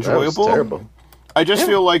actually enjoyable. That was terrible. I just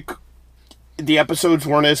feel like the episodes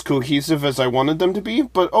weren't as cohesive as I wanted them to be,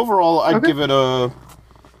 but overall, I'd give it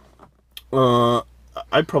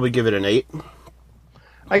I'd probably give it an 8.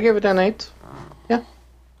 I give it an 8. Yeah.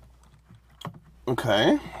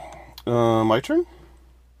 Okay. My turn?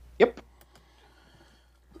 Yep.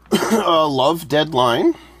 Love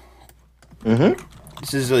Deadline. Mm-hmm.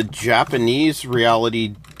 This is a Japanese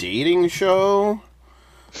reality dating show.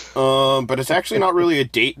 But it's actually not really a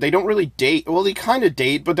date. They don't really date. Well, they kind of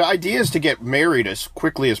date, but the idea is to get married as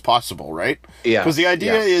quickly as possible, right? Yeah. Because the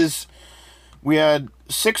idea is we had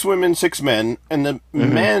 6 women, 6 men, and the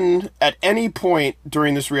men, at any point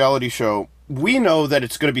during this reality show, we know that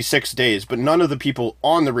it's going to be 6 days, but none of the people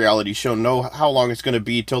on the reality show know how long it's going to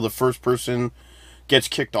be till the first person gets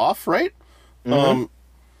kicked off, right?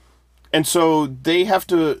 And so they have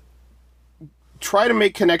to try to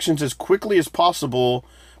make connections as quickly as possible,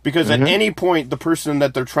 because at any point, the person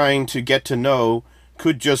that they're trying to get to know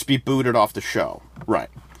could just be booted off the show. Right.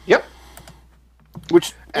 Yep.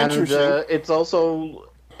 Which, And interesting. it's also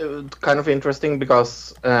kind of interesting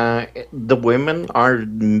because the women are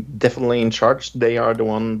definitely in charge. They are the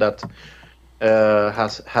one that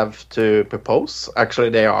have to propose. Actually,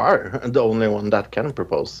 they are the only one that can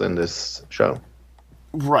propose in this show.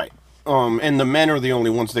 Right. And the men are the only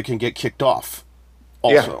ones that can get kicked off.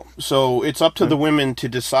 Also. Yeah. So it's up to the women to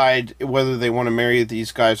decide whether they want to marry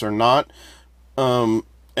these guys or not.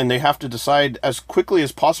 And they have to decide as quickly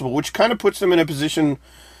as possible, which kind of puts them in a position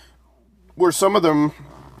where some of them,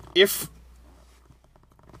 if,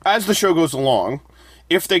 as the show goes along,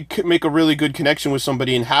 if they make a really good connection with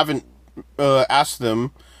somebody and haven't asked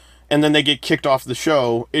them, and then they get kicked off the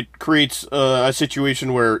show, it creates a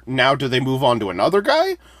situation where now do they move on to another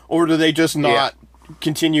guy? Or do they just not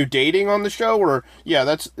continue dating on the show? Or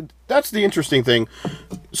that's the interesting thing.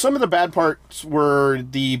 Some of the bad parts were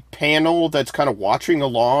the panel that's kind of watching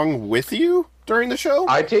along with you during the show.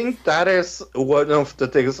 I think that is one of the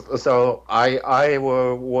things. So I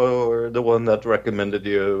were the one that recommended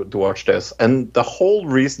you to watch this, and the whole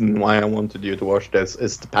reason why I wanted you to watch this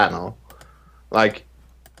is the panel. Like,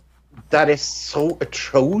 that is so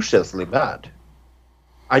atrociously bad.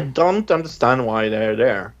 I don't understand why they're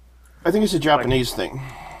there. I think it's a Japanese thing.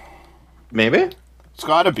 Maybe? It's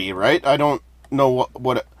gotta be, right? I don't know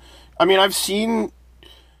what I mean, I've seen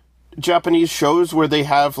Japanese shows where they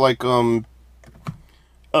have, like,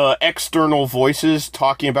 external voices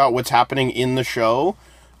talking about what's happening in the show.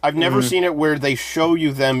 I've never seen it where they show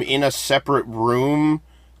you them in a separate room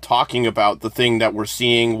talking about the thing that we're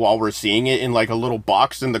seeing while we're seeing it in, like, a little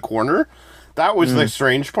box in the corner. That was the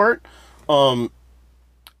strange part.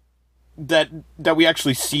 That we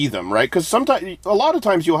actually see them, right? Because a lot of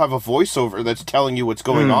times you'll have a voiceover that's telling you what's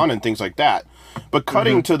going on and things like that. But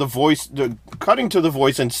cutting to the voice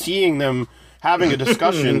and seeing them having a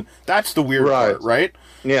discussion, that's the weird part, right?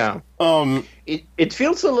 Yeah. It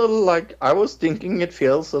feels a little like, I was thinking it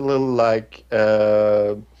feels a little like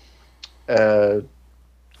the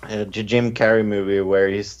Jim Carrey movie where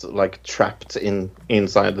he's like trapped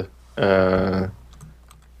inside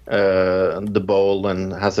the bowl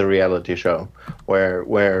and has a reality show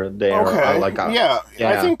where they are like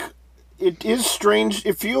I think it is strange.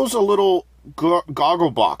 It feels a little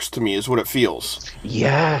Gogglebox to me is what it feels.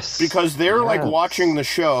 Yes, because they're like watching the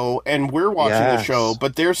show and we're watching the show,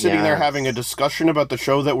 but they're sitting there having a discussion about the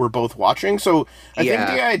show that we're both watching. So I think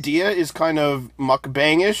the idea is kind of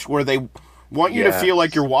mukbangish, where they want you to feel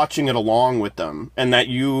like you're watching it along with them, and that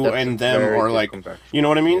you and them are like, you know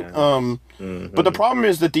what I mean? But the problem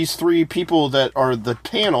is that these three people that are the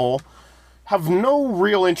panel have no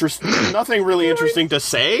real interest, nothing really interesting to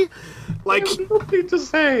say. Like, nothing to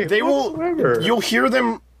say. They will. You'll hear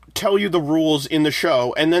them tell you the rules in the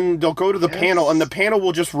show, and then they'll go to the panel, and the panel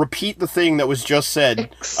will just repeat the thing that was just said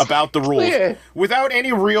about the rules without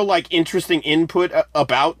any real, like, interesting input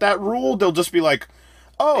about that rule. They'll just be like,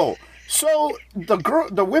 "Oh, so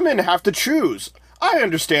the women have to choose. I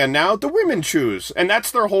understand now. The women choose," and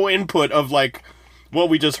that's their whole input of, like, what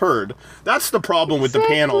we just heard. That's the problem with the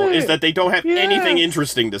panel, is that they don't have anything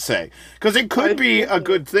interesting to say. Because it could be a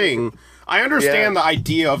good thing. I understand the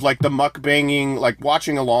idea of, like, the mukbanging, like,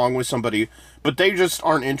 watching along with somebody, but they just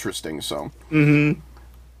aren't interesting, so. You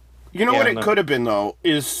know what it could have been, though,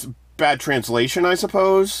 is bad translation, I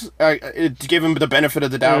suppose. To give him the benefit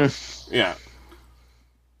of the doubt. Yeah,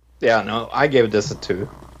 no, I gave this a 2.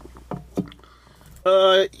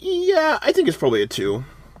 Yeah, I think it's probably a 2.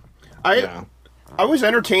 I was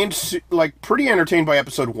entertained, like, pretty entertained by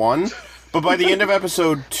episode 1, but by the end of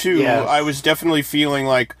episode 2, I was definitely feeling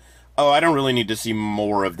like, oh, I don't really need to see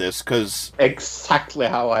more of this, because... Exactly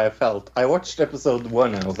how I felt. I watched episode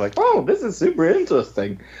 1 and I was like, oh, this is super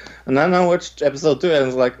interesting. And then I watched episode 2 and I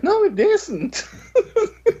was like, no, it isn't.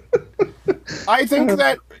 I think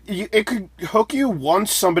that it could hook you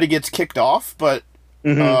once somebody gets kicked off, but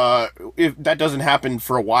if that doesn't happen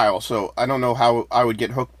for a while, so I don't know how I would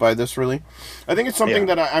get hooked by this, really. I think it's something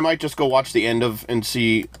that I might just go watch the end of and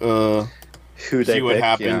see what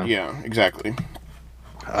happened. Yeah, exactly.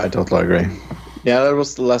 I totally agree. Yeah, that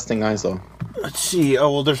was the last thing I saw. Let's see.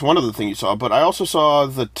 Oh, well, there's one other thing you saw, but I also saw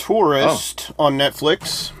The Tourist on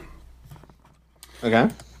Netflix. Okay.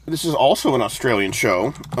 This is also an Australian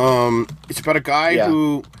show. It's about a guy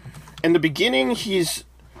who, in the beginning,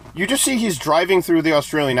 you just see he's driving through the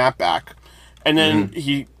Australian outback, and then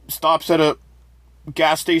he stops at a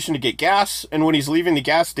gas station to get gas, and when he's leaving the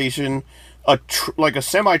gas station, like a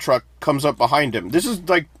semi-truck comes up behind him. This is,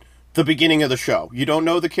 like, the beginning of the show. You don't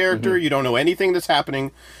know the character, you don't know anything that's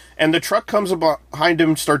happening, and the truck comes behind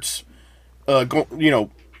him, starts,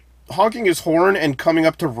 honking his horn and coming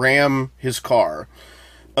up to ram his car.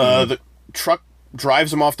 The truck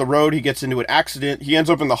drives him off the road. He gets into an accident. He ends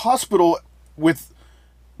up in the hospital with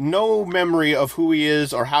no memory of who he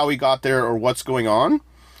is or how he got there or what's going on.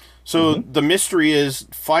 So the mystery is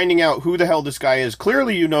finding out who the hell this guy is.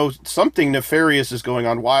 Clearly, you know something nefarious is going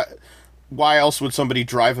on. Why else would somebody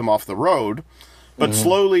drive him off the road? But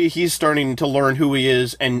slowly he's starting to learn who he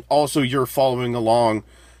is, and also you're following along,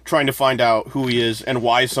 trying to find out who he is and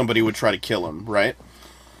why somebody would try to kill him, right?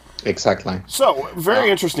 Exactly. So,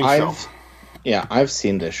 very interesting show. Yeah, I've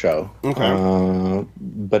seen this show. Okay.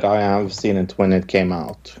 But I have seen it when it came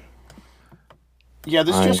out. Yeah,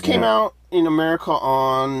 this just came out in America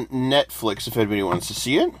on Netflix, if anybody wants to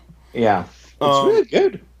see it. Yeah. It's really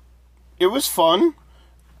good. It was fun.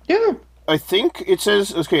 Yeah. I think it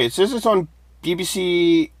says it's on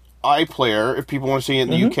BBC iPlayer, if people want to see it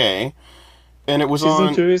in the UK. And it was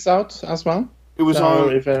Season 2 is out as well. It was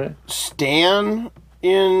on Stan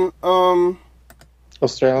in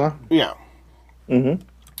Australia. Yeah.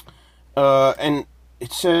 And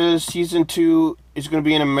it says Season 2 is going to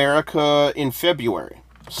be in America in February.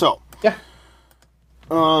 So. Yeah.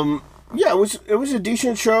 Yeah, it was a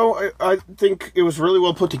decent show. I think it was really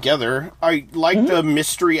well put together. I like the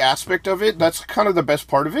mystery aspect of it. That's kind of the best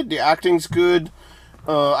part of it. The acting's good.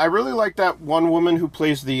 I really like that one woman who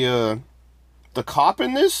plays the cop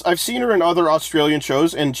in this. I've seen her in other Australian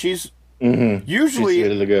shows, and she's usually she's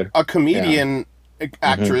really good. A comedian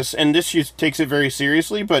actress, and this she takes it very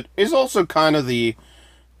seriously, but is also kind of the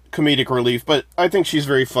comedic relief. But I think she's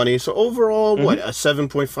very funny. So overall, what, a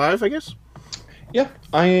 7.5, I guess? Yeah,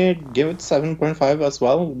 I give it 7.5 as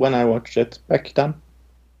well when I watched it back then.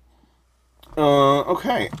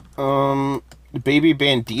 Okay. Baby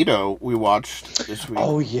Bandito we watched this week.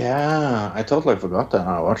 Oh yeah, I totally forgot that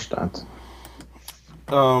I watched that.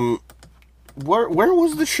 Where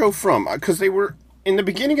was the show from? Because they were in the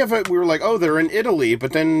beginning of it. We were like, oh, they're in Italy,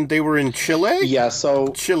 but then they were in Chile. Yeah, so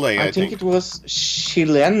Chile. I think it was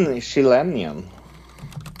Chilean.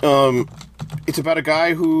 It's about a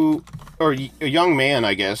guy or a young man,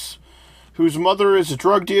 I guess, whose mother is a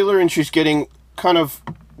drug dealer, and she's getting kind of,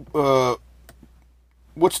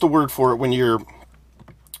 what's the word for it when you're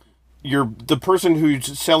the person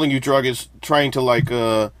who's selling you drug is trying to, like,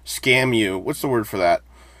 scam you. What's the word for that?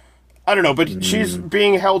 I don't know, but she's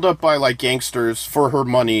being held up by, like, gangsters for her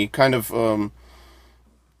money, kind of,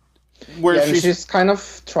 where she's kind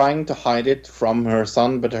of trying to hide it from her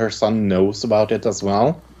son, but her son knows about it as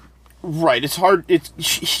well. Right, it's hard,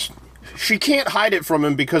 she can't hide it from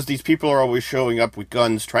him because these people are always showing up with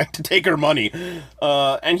guns trying to take her money.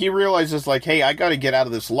 And he realizes, like, hey, I gotta get out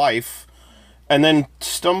of this life. And then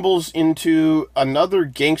stumbles into another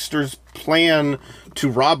gangster's plan to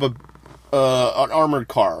rob an armored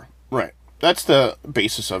car. Right. That's the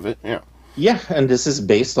basis of it, yeah. Yeah, and this is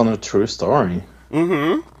based on a true story.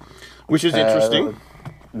 Which is interesting.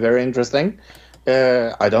 Very interesting.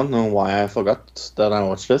 I don't know why I forgot that I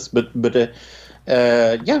watched this, but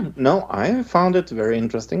I found it very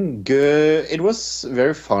interesting. Good. It was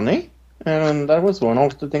very funny, and that was one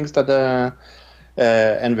of the things that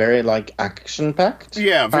and very, like, action packed.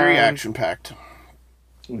 Yeah, very action packed.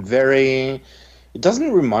 Very. It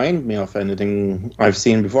doesn't remind me of anything I've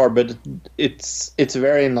seen before, but it's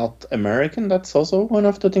very not American. That's also one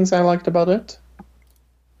of the things I liked about it.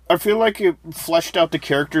 I feel like it fleshed out the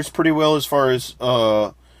characters pretty well as far as,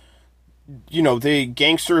 the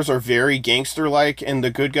gangsters are very gangster-like, and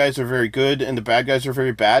the good guys are very good, and the bad guys are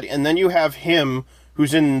very bad. And then you have him,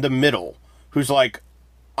 who's in the middle, who's like,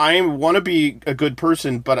 I want to be a good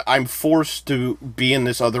person, but I'm forced to be in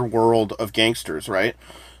this other world of gangsters, right?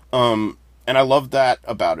 And I love that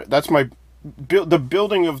about it. That's the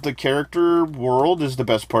building of the character world is the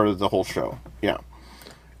best part of the whole show. Yeah.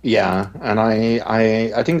 Yeah, and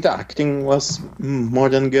I think the acting was more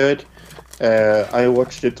than good. I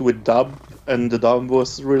watched it with dub, and the dub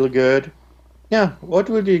was really good. Yeah, what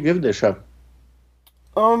would you give this show?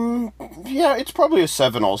 Yeah, it's probably a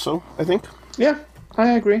 7 also, I think. Yeah,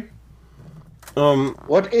 I agree.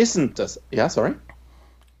 What isn't this? Yeah, sorry?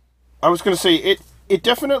 I was going to say, it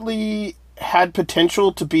definitely had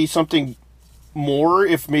potential to be something more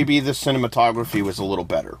if maybe the cinematography was a little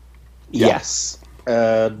better. Yeah. Yes.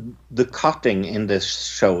 The cutting in this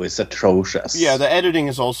show is atrocious. Yeah, the editing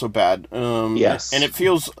is also bad. Yes. And it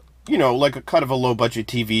feels, like a kind of a low-budget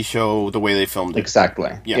TV show, the way they filmed it.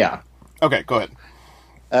 Exactly. Yeah. Okay, go ahead.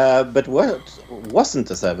 But what wasn't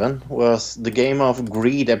a 7 was the Game of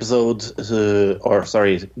Greed episode,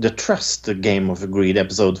 the Trust Game of Greed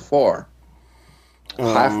episode 4.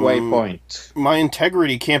 Halfway point. My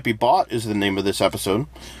Integrity Can't Be Bought is the name of this episode.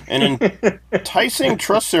 An enticing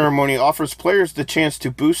trust ceremony offers players the chance to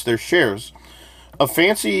boost their shares. At a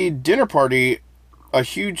fancy dinner party, a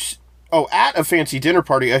huge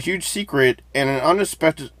secret and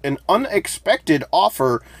an unexpected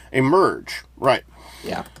offer emerge. Right.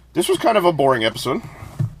 Yeah. This was kind of a boring episode.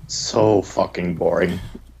 So fucking boring.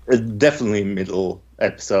 Definitely middle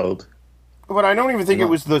episode. But I don't even think it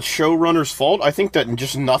was the showrunner's fault. I think that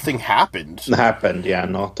just nothing happened. Nothing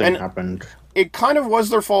happened. It kind of was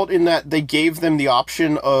their fault in that they gave them the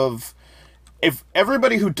option of, if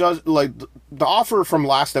everybody who does, like, the offer from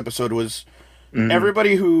last episode was,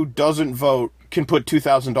 everybody who doesn't vote can put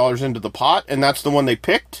 $2,000 into the pot, and that's the one they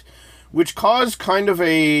picked, which caused kind of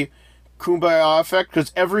a kumbaya effect,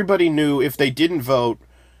 because everybody knew if they didn't vote,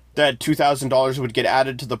 that $2,000 would get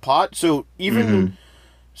added to the pot. So even...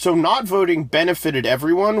 So not voting benefited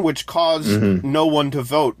everyone, which caused no one to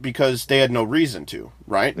vote because they had no reason to,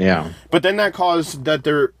 right? Yeah. But then that caused that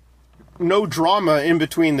there no drama in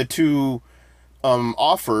between the two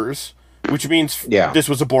offers, which means this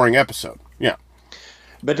was a boring episode. Yeah.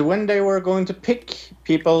 But when they were going to pick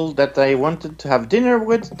people that they wanted to have dinner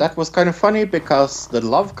with, that was kind of funny because the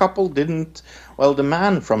love couple didn't... Well, the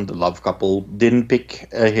man from the love couple didn't pick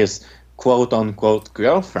his quote-unquote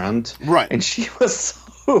girlfriend. Right. And she was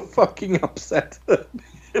so fucking upset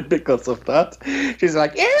because of that. She's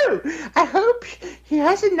like, ew, I hope he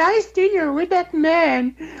has a nice dinner with that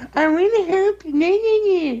man. I really hope...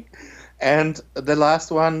 And the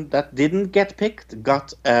last one that didn't get picked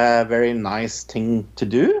got a very nice thing to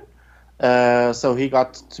do. So he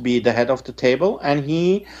got to be the head of the table, and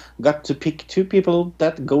he got to pick 2 people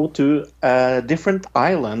that go to a different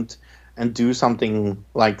island and do something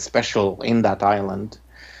like special in that island.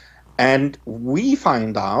 And we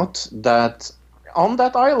find out that on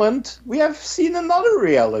that island, we have seen another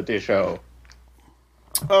reality show.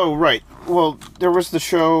 Oh, right. Well, there was the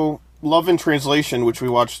show Love in Translation, which we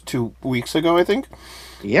watched 2 weeks ago, I think.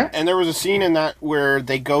 Yeah. And there was a scene in that where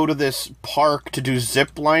they go to this park to do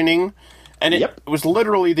zip lining, and it was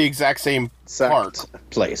literally the exact same park.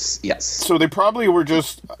 Place, yes. So they probably were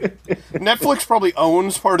just... Netflix probably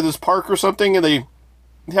owns part of this park or something, and they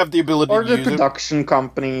have the ability to use it. Or the production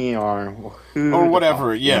company, or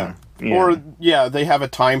whatever, yeah. Or, they have a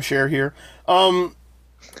timeshare here. A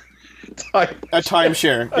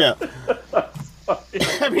timeshare, yeah.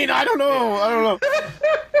 I mean, I don't know.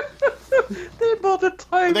 They bought a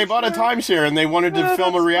timeshare. They bought a timeshare, and they wanted to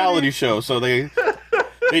film a reality show, so they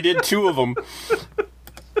did 2 of them.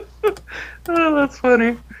 Oh, that's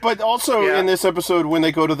funny. But also in this episode, when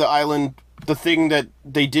they go to the island, the thing that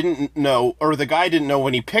they didn't know, or the guy didn't know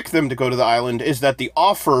when he picked them to go to the island, is that the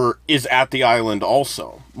offer is at the island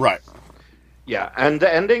also. Right. Yeah, and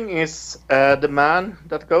the ending is the man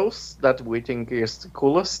that goes, that we think is the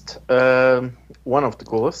coolest, one of the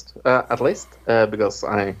coolest, at least, because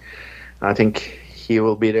I think he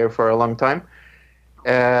will be there for a long time.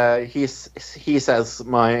 He says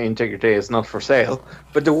my integrity is not for sale,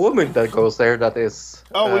 but the woman that goes there, that is...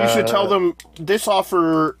 Oh, well, you should tell them this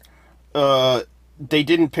offer they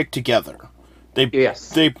didn't pick together.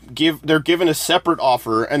 They're given a separate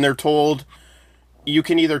offer, and they're told... You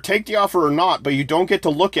can either take the offer or not, but you don't get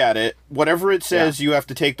to look at it. Whatever it says, you have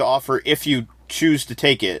to take the offer if you choose to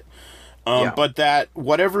take it. But that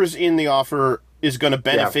whatever's in the offer is going to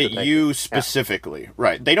benefit you specifically.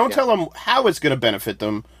 Right. They don't tell them how it's going to benefit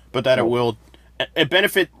them, but that it will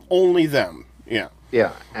benefit only them. Yeah.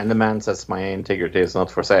 Yeah, and the man says my integrity is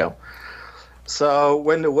not for sale. So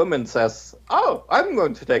when the woman says, oh, I'm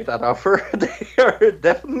going to take that offer, they are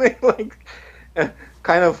definitely like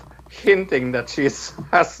kind of... hinting that she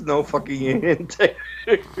has no fucking integrity.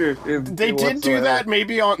 They did do that,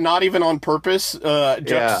 maybe not even on purpose,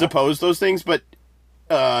 juxtapose those things, but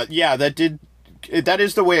that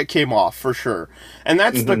is the way it came off, for sure. And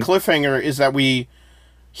that's the cliffhanger, is that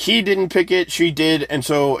he didn't pick it, she did, and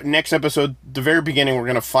so next episode, the very beginning, we're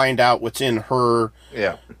going to find out what's in her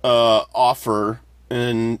offer,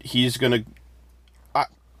 and he's going to...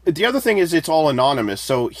 The other thing is it's all anonymous,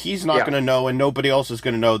 so he's not going to know, and nobody else is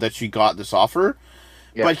going to know that she got this offer.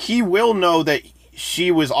 Yeah. But he will know that she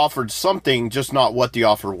was offered something, just not what the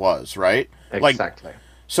offer was, right? Exactly.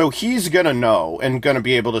 So he's going to know and going to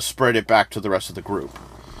be able to spread it back to the rest of the group.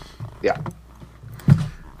 Yeah.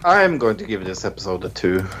 I'm going to give this episode a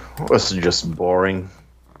 2. It was just boring.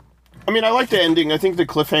 I mean, I like the ending. I think the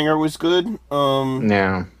cliffhanger was good.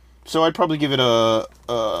 Yeah. So I'd probably give it a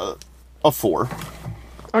 4.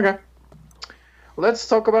 Okay. Let's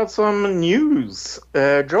talk about some news.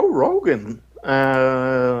 Joe Rogan,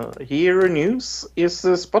 he renews his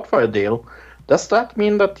Spotify deal. Does that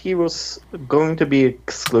mean that he was going to be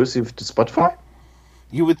exclusive to Spotify?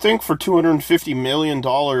 You would think for $250 million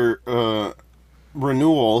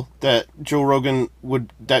renewal that Joe Rogan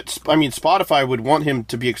would... Spotify would want him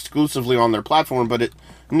to be exclusively on their platform, but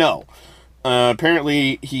no.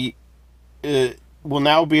 Apparently, he will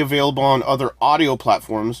now be available on other audio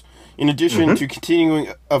platforms. In addition to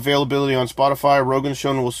continuing availability on Spotify, Rogan's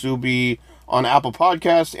show will soon be on Apple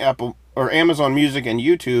Podcasts, Amazon Music, and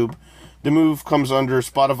YouTube. The move comes under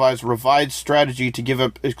Spotify's revised strategy to give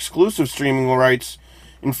up exclusive streaming rights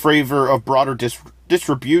in favor of broader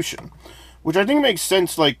distribution, which I think makes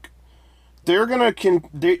sense. Like, they're gonna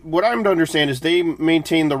what I'm to understand is they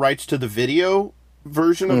maintain the rights to the video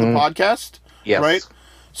version of the podcast, right?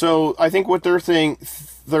 So I think what their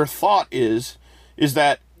thought is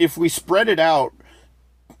that if we spread it out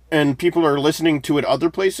and people are listening to it other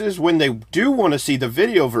places, when they do want to see the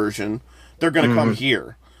video version, they're going to come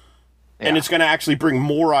here. Yeah. And it's going to actually bring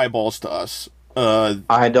more eyeballs to us.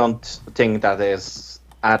 I don't think that is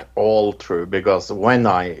at all true, because when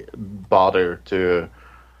I bother to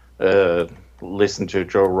listen to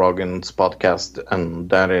Joe Rogan's podcast, and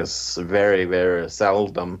that is very, very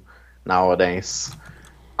seldom nowadays,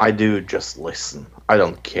 I do just listen. I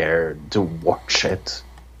don't care to watch it.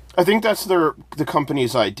 I think that's the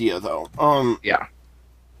company's idea, though. Yeah.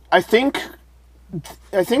 I think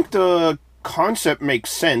the concept makes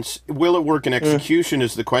sense. Will it work in execution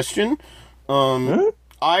is the question. I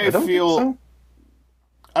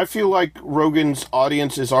feel like Rogan's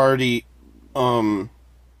audience is already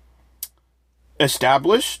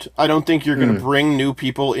established. I don't think you're going to bring new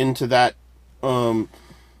people into that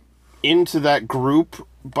group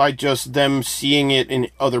by just them seeing it in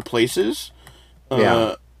other places.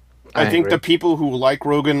 I think the people who like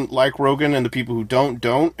Rogan, and the people who don't.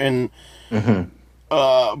 And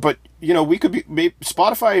but we could be.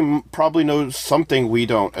 Spotify probably knows something we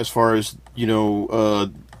don't, as far as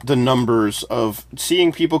the numbers of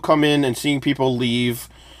seeing people come in and seeing people leave.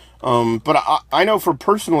 But I know from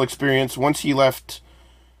personal experience, once he left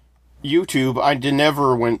YouTube, I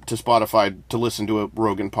never went to Spotify to listen to a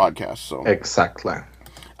Rogan podcast. So exactly.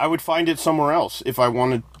 I would find it somewhere else if I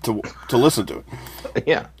wanted to listen to it.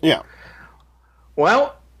 Yeah. Yeah.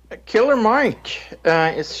 Well, Killer Mike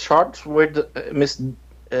is charged with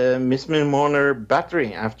misdemeanor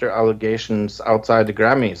battery after allegations outside the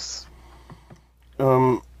Grammys.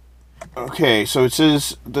 Okay, so it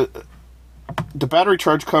says the battery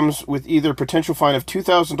charge comes with either potential fine of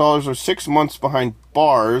 $2,000 or 6 months behind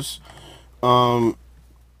bars.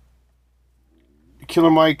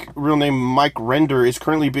 Killer Mike, real name Mike Render, is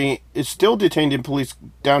still detained in police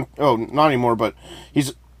not anymore, but he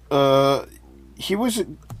was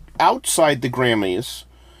outside the Grammys,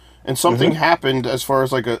 and something happened as far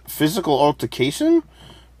as like a physical altercation.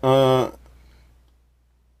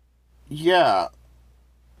 Yeah.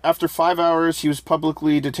 After 5 hours, he was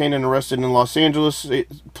publicly detained and arrested in Los Angeles.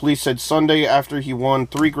 Police said Sunday, after he won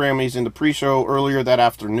 3 Grammys in the pre-show earlier that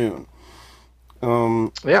afternoon.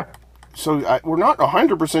 Yeah. So we're not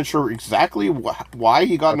 100% sure exactly why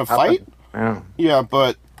he got in a fight. Yeah. Yeah,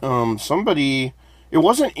 but somebody... It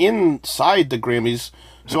wasn't inside the Grammys,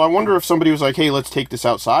 so I wonder if somebody was like, hey, let's take this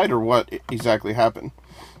outside, or what exactly happened.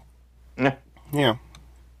 Yeah. Yeah.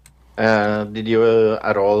 Did you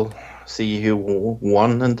at all see who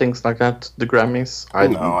won and things like that, the Grammys? I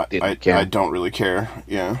don't really care.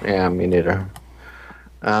 Yeah. Yeah, me neither.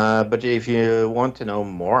 But if you want to know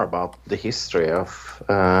more about the history of,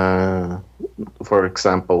 for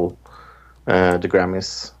example, the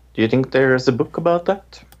Grammys, do you think there's a book about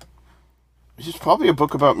that? There's probably a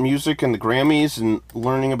book about music and the Grammys and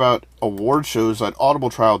learning about award shows at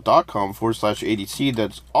audibletrial.com/ADC.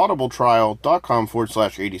 That's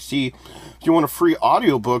audibletrial.com/ADC. If you want a free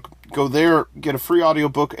audiobook, go there, get a free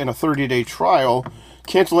audiobook and a 30-day trial.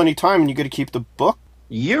 Cancel any time and you get to keep the book.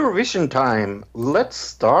 Eurovision time. Let's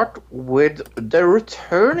start with the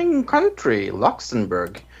returning country,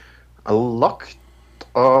 Luxembourg. A lot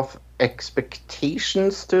of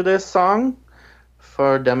expectations to this song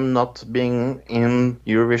for them not being in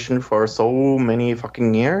Eurovision for so many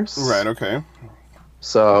fucking years. Right, okay.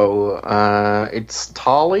 So it's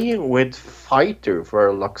Tali with Fighter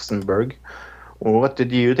for Luxembourg. What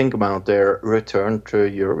did you think about their return to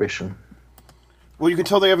Eurovision? Well, you can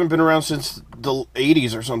tell they haven't been around since the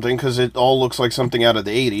 80s or something, because it all looks like something out of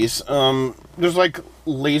the 80s. There's like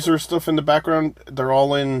laser stuff in the background. They're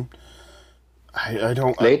all in... I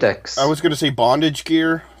don't... Latex. I was going to say bondage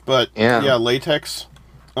gear, but yeah, latex.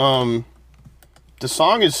 The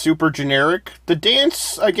song is super generic. The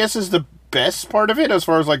dance, I guess, is the best part of it as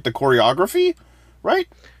far as, like, the choreography, right?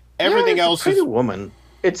 Everything else is... Pretty Woman.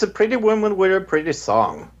 It's a pretty woman with a pretty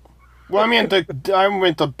song. Well, I mean, I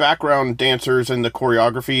went the background dancers and the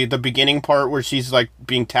choreography, the beginning part where she's, like,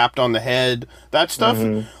 being tapped on the head, that stuff,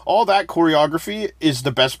 all that choreography is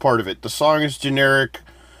the best part of it. The song is generic.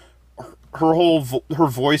 Her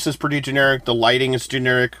voice is pretty generic. The lighting is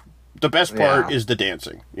generic. The best part is the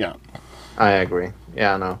dancing. Yeah. I agree.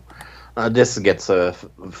 Yeah, no. This gets a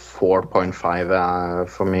 4.5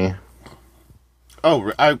 for me.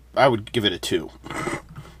 Oh, I would give it a 2.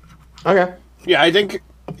 Okay. Yeah, I think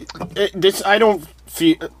this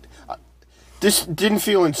didn't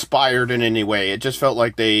feel inspired in any way. It just felt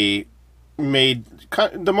like they made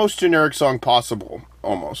the most generic song possible,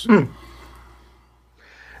 almost.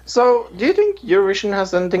 So, do you think Eurovision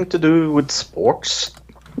has anything to do with sports,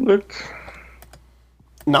 Luke?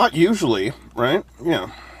 Not usually, right?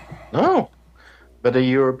 Yeah. No. But the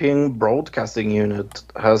European Broadcasting Unit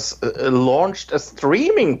has launched a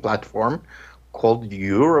streaming platform called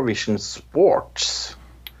Eurovision Sports.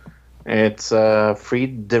 It's a free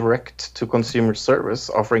direct-to-consumer service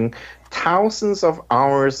offering thousands of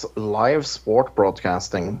hours live sport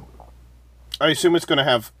broadcasting. I assume it's going to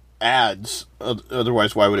have ads,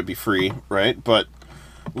 otherwise why would it be free, right? But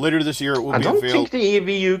later this year it will be available. I don't think the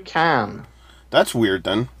EBU can. That's weird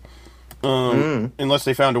then. Unless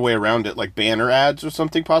they found a way around it, like banner ads or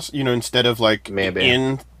something, instead of like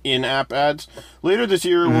in-app ads. Later this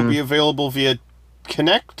year it will be available via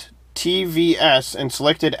Connect, TVS, and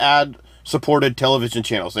selected ad-supported television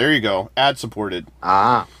channels. There you go, ad-supported.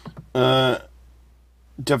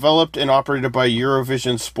 Developed and operated by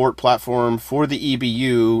Eurovision Sport Platform for the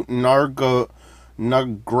EBU,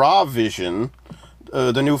 Nagravision.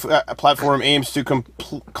 The new platform aims to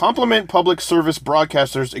complement public service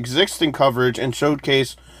broadcasters' existing coverage and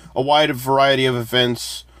showcase a wide variety of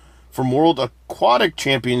events from World Aquatic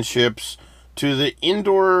Championships to the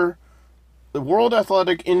World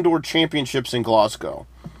Athletic Indoor Championships in Glasgow.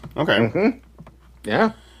 Okay.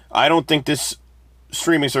 Yeah. I don't think this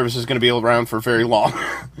streaming service is going to be around for very long.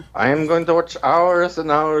 I am going to watch hours and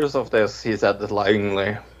hours of this, he said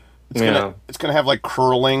lyingly. It's gonna have like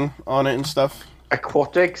curling on it and stuff.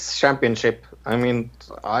 Aquatics Championship. I mean,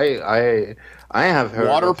 I have heard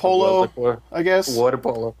water polo, I guess. Water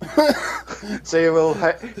polo. So you will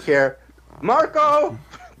hear Marco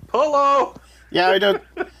Polo. Yeah,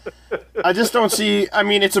 I just don't see. I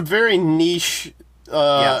mean, it's a very niche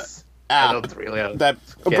app. I don't really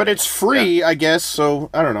but it's free, I guess. So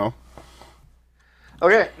I don't know.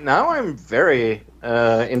 Okay, now I'm very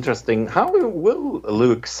interesting. How will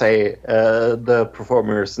Luke say the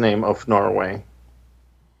performer's name of Norway?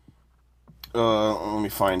 Let me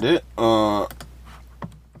find it. And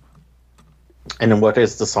what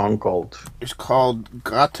is the song called? It's called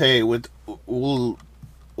Gate with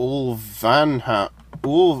Ulvaham.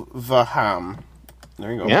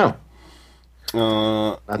 There you go. Yeah.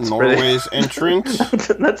 That's Norway's entrance.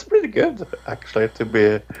 That's pretty good, actually, to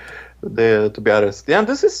be honest. Yeah,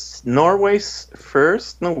 this is Norway's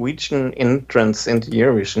first Norwegian entrance into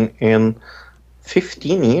Eurovision in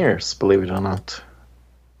 15 years, believe it or not.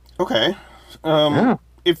 Okay.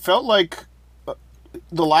 It felt like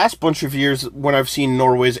the last bunch of years when I've seen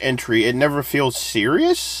Norway's entry, it never feels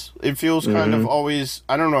serious. It feels kind of always,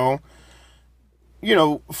 I don't know,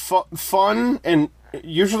 fun and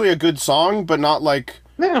usually a good song, but not like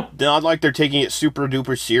they're taking it super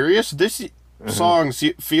duper serious. This song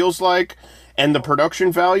feels like, and the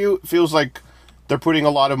production value feels like they're putting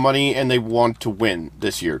a lot of money and they want to win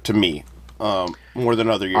this year, to me, more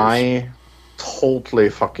than other years. I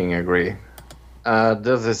totally fucking agree.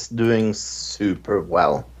 This is doing super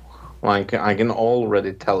well. Like, I can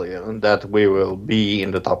already tell you that we will be in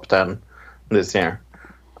the top 10 this year.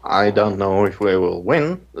 I don't know if we will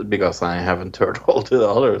win, because I haven't heard all the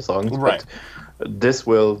other songs, right. But this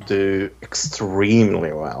will do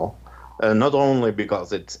extremely well. Not only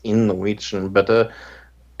because it's in Norwegian, but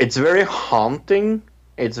it's very haunting,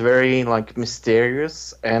 it's very, like,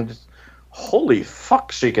 mysterious, and holy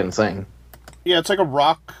fuck, she can sing. Yeah, it's like a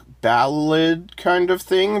rock ballad kind of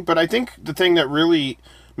thing, but I think the thing that really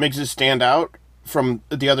makes it stand out from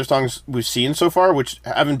the other songs we've seen so far, which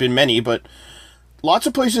haven't been many, but lots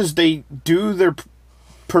of places they do their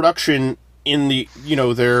production in the,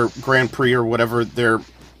 their Grand Prix or whatever their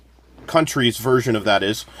country's version of that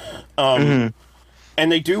is. And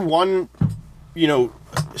they do one,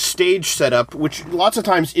 stage setup, which lots of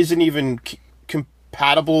times isn't even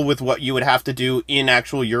compatible with what you would have to do in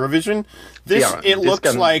actual Eurovision. This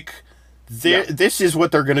is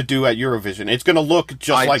what they're going to do at Eurovision. It's going to look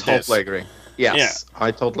just like this. I totally agree. Yes,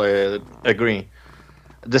 I totally agree.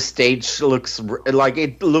 The stage looks like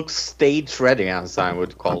it looks stage ready, as I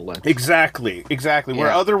would call it. Exactly.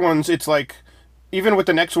 Where other ones, it's like, even with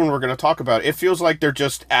the next one we're going to talk about, it feels like they're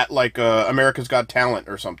just at like America's Got Talent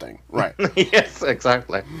or something. Right. Yes,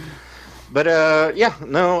 exactly. But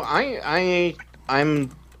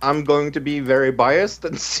I'm going to be very biased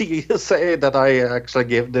and say that I actually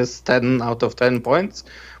give this 10 out of 10 points.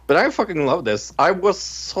 But I fucking love this. I was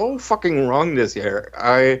so fucking wrong this year.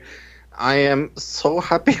 I am so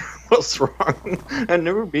happy I was wrong. I've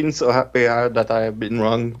never been so happy that I have been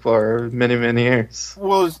wrong for many, many years.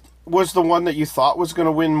 Was the one that you thought was going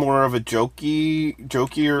to win more of a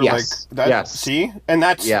jokier yes. like that? Yes. See, and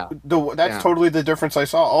that's totally the difference I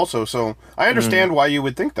saw. Also, so I understand why you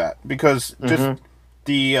would think that, because just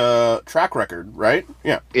the track record, right?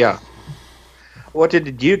 Yeah. Yeah. What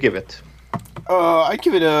did you give it? I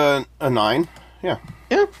give it a 9. Yeah.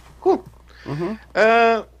 Yeah. Cool.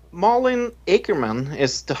 Malin Akerman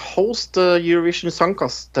is the host Eurovision Song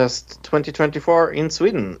Contest 2024 in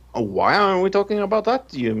Sweden. Why are we talking about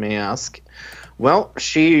that, you may ask? Well,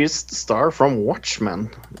 she is the star from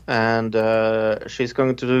Watchmen, and she's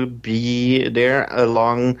going to be there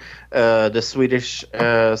along the Swedish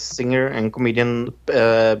singer and comedian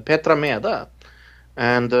Petra Mede.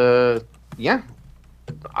 And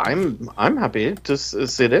I'm happy to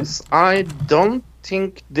see this. I don't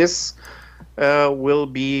think this will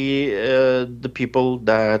be the people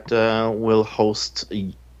that will host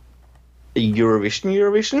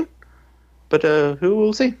Eurovision, but who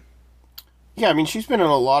will see? Yeah, I mean, she's been in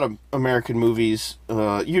a lot of American movies.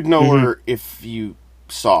 You'd know her if you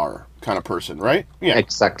saw her, kind of person, right? Yeah,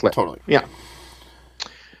 exactly. Totally. Yeah.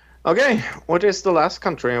 Okay, what is the last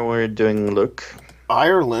country we're doing, Luke?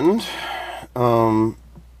 Ireland.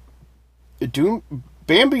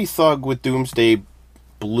 Bambi Thug with Doomsday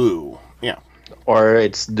Blue. Yeah. Or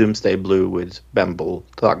it's Doomsday Blue with Bamble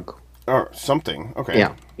Thug. Or something. Okay.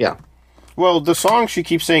 Yeah. Well, the song, she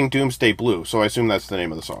keeps saying Doomsday Blue, so I assume that's the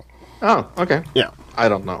name of the song. Oh, okay. Yeah. I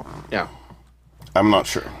don't know. Yeah. I'm not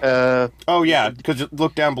sure. Oh, yeah, because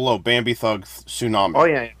look down below. Bambi Thug Tsunami. Oh,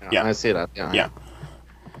 yeah. I see that. Yeah.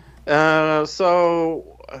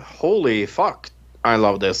 So, holy fuck. I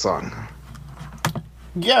love this song.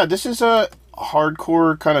 Yeah, this is a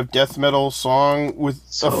hardcore kind of death metal song with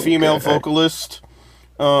a female vocalist.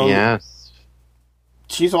 Yes.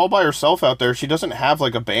 She's all by herself out there. She doesn't have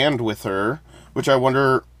like a band with her, which I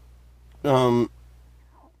wonder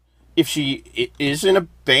if she is in a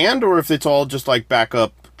band or if it's all just like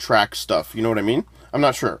backup track stuff. You know what I mean? I'm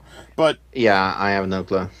not sure. But yeah, I have no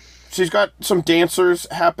clue. She's got some dancers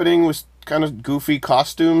happening with kind of goofy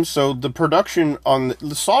costumes. So the production on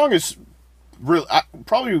the song is really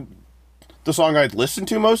probably the song I'd listen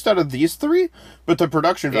to most out of these three, but the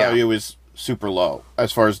production value is super low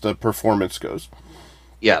as far as the performance goes.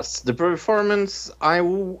 Yes, the performance.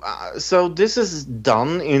 So this is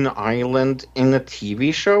done in Ireland in a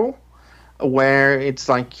TV show, where it's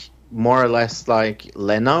like more or less like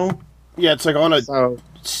Leno. Yeah, it's like on a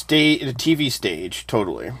TV stage,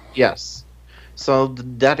 totally. Yes, so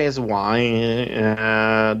that is why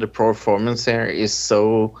the performance here is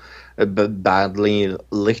so badly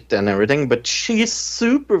lit and everything, but she's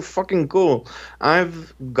super fucking cool.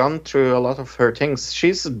 I've gone through a lot of her things.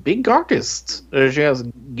 She's a big artist. She has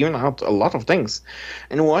given out a lot of things,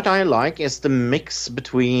 and what I like is the mix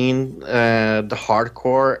between the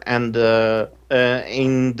hardcore and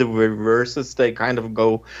in the reverses they kind of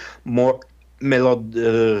go more melodic,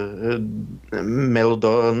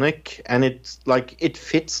 and it's like it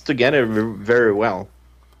fits together very well.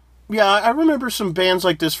 Yeah, I remember some bands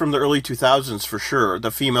like this from the early 2000s for sure. The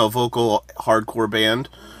female vocal hardcore band.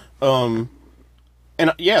 And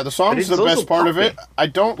yeah, the song is the best part of it. I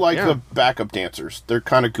don't like the backup dancers. They're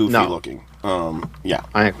kind of goofy looking. Yeah.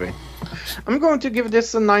 I agree. I'm going to give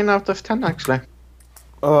this a 9 out of 10, actually.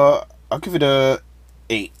 I'll give it a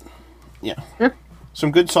 8. Yeah.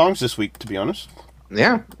 Some good songs this week, to be honest.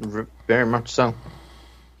 Yeah, very much so.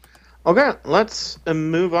 Okay, let's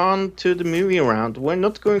move on to the movie round. We're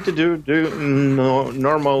not going to do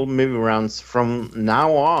normal movie rounds from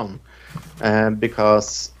now on,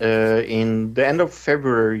 because in the end of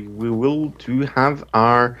February we will have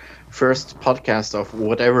our first podcast of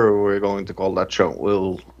whatever we're going to call that show.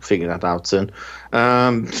 We'll figure that out soon.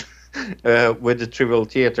 With the Trivial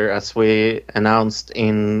Theater, as we announced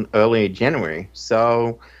in early January.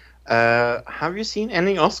 So, have you seen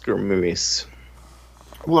any Oscar movies?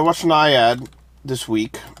 Well, I watched Nyad this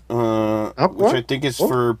week, which I think is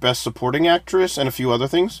for Best Supporting Actress and a few other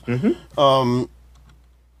things. Mm-hmm.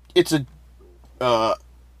 It's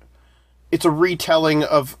a retelling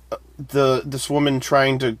of this woman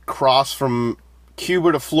trying to cross from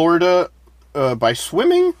Cuba to Florida by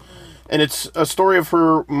swimming, and it's a story of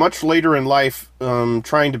her much later in life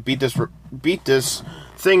trying to beat this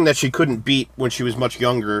thing that she couldn't beat when she was much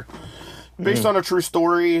younger, based on a true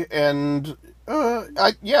story. And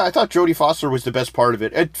I thought Jodie Foster was the best part of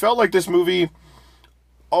it. It felt like this movie,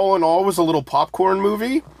 all in all, was a little popcorn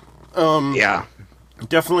movie.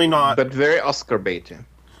 Definitely not, but very Oscar bait.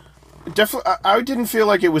 Definitely, I didn't feel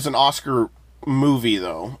like it was an Oscar movie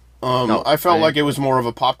though. No, I felt like it was more of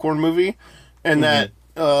a popcorn movie, and that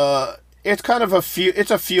it's kind of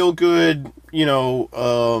it's a feel good,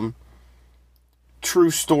 true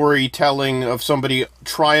storytelling of somebody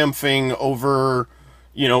triumphing over,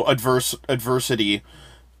 adversity.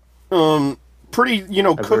 Pretty,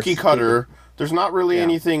 cookie cutter. There's not really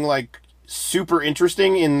anything like super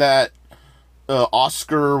interesting in that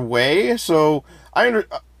Oscar way. So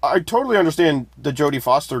I totally understand the Jodie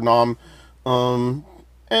Foster nom,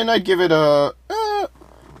 and I'd give it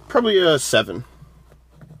probably a 7.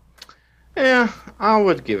 Yeah, I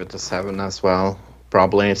would give it a 7 as well.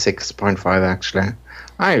 Probably a 6.5 actually.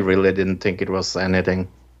 I really didn't think it was anything.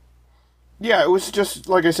 Yeah, it was just,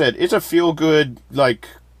 like I said, it's a feel-good,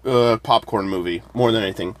 popcorn movie, more than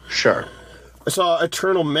anything. Sure. I saw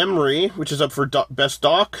Eternal Memory, which is up for Best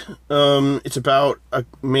Doc. It's about a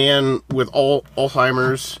man with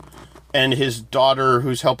Alzheimer's and his daughter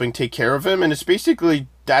who's helping take care of him, and it's basically,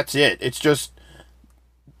 that's it. It's just,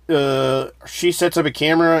 she sets up a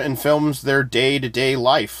camera and films their day-to-day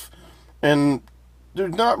life. And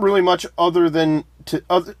there's not really much other than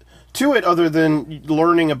other than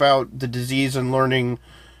learning about the disease and learning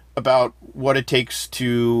about what it takes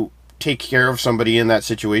to take care of somebody in that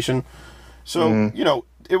situation. So,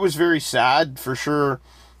 it was very sad, for sure.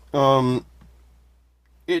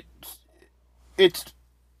 It's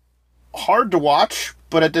hard to watch,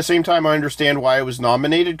 but at the same time, I understand why it was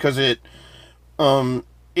nominated, because it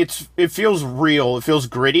feels real. It feels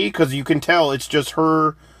gritty, because you can tell it's just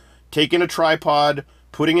her taking a tripod,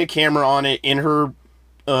 putting a camera on it in her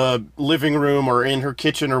living room or in her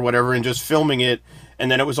kitchen or whatever, and just filming it, and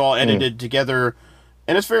then it was all edited together,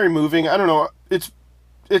 and it's very moving. I don't know, it's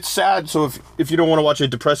sad, so if you don't want to watch a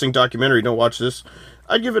depressing documentary, don't watch this.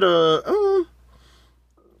 I'd give it as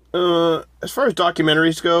far as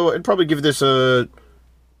documentaries go, I'd probably give this a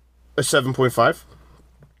 7.5.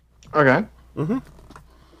 Okay. Mm-hmm.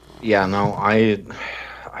 Yeah, no, I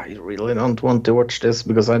really don't want to watch this,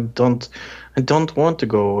 because I don't want to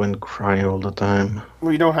go and cry all the time.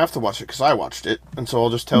 Well, you don't have to watch it, because I watched it, and so I'll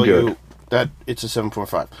just tell you that it's a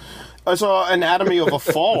 7.5. I saw Anatomy of a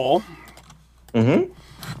Fall. Mm-hmm.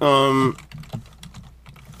 I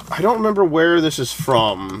don't remember where this is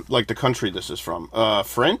from, like the country this is from.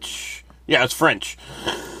 French? Yeah, it's French.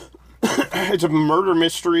 It's a murder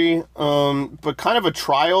mystery, but kind of a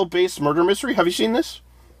trial-based murder mystery. Have you seen this?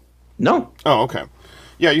 No. Oh, okay.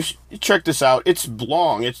 Yeah, you check this out. It's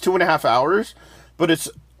long. It's 2.5 hours, but it's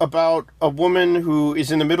about a woman who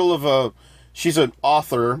is in the middle of she's an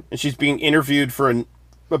author, and she's being interviewed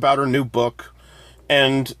about her new book,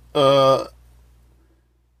 and her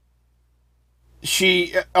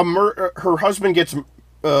husband gets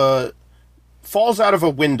falls out of a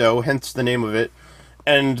window, hence the name of it,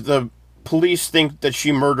 and the police think that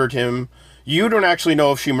she murdered him. You don't actually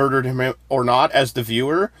know if she murdered him or not as the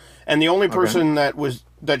viewer, and the only person that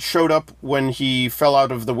showed up when he fell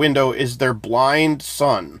out of the window is their blind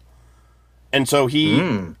son. And so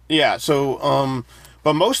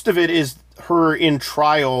but most of it is her in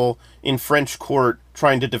trial in French court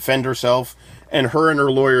trying to defend herself, and her and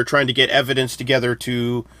her lawyer trying to get evidence together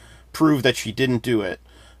to prove that she didn't do it.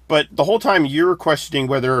 But the whole time you're questioning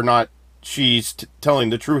whether or not she's telling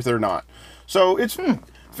the truth or not. So it's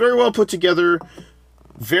very well put together,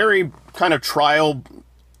 very kind of trial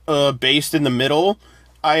based in the middle.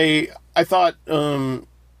 I thought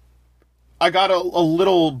I got a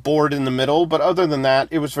little bored in the middle, but other than that,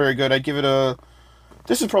 it was very good. I'd give it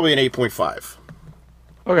this is probably an 8.5.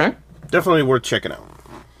 Okay. Definitely worth checking out.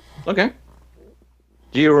 Okay.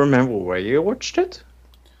 Do you remember where you watched it?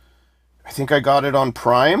 I think I got it on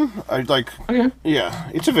Prime. Okay. Yeah,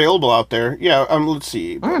 it's available out there. Yeah, let's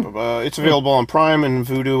see. It's available on Prime and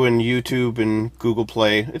Vudu and YouTube and Google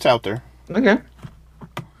Play. It's out there. Okay.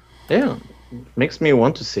 Yeah. Makes me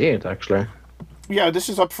want to see it, actually. Yeah, this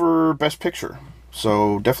is up for Best Picture.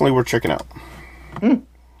 So definitely worth checking out.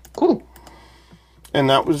 Cool. And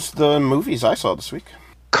that was the movies I saw this week.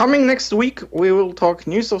 Coming next week, we will talk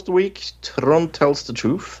News of the Week, Trond Tells the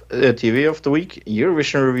Truth, TV of the Week,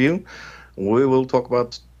 Eurovision Review. We will talk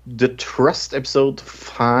about The Trust episode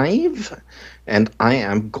 5, and I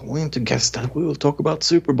am going to guess that we will talk about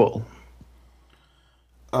Super Bowl.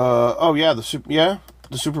 The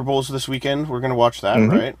Super Bowl's this weekend. We're gonna watch that,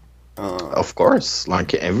 right? Of course,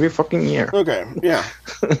 like every fucking year. Okay, yeah.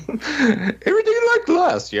 Everything like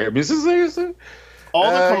last year. All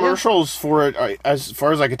the commercials for it, as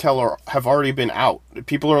far as I could tell, have already been out.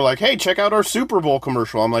 People are like, "Hey, check out our Super Bowl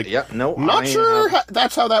commercial." I'm like, not sure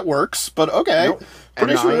that's how that works, but okay. No.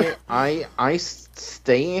 Pretty sure. I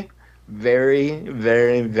stay very,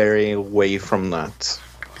 very, very away from that.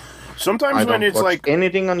 Sometimes when it's like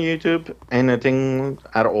anything on YouTube, anything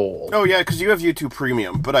at all. Oh yeah, because you have YouTube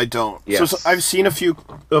Premium, but I don't. Yes. So I've seen a few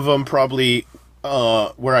of them probably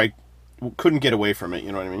where I couldn't get away from it.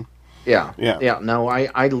 You know what I mean? Yeah. No,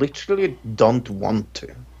 I literally don't want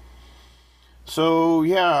to. So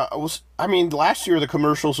yeah, last year the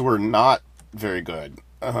commercials were not very good.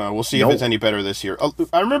 We'll see if it's any better this year.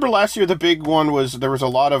 I remember last year the big one was there was a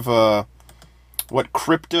lot of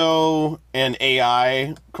crypto and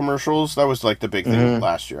AI commercials. That was like the big thing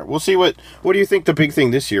last year. We'll see what do you think the big thing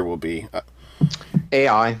this year will be?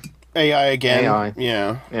 AI again. AI.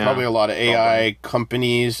 Yeah. Probably a lot of AI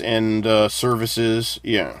companies and services.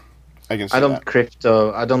 Yeah. I can see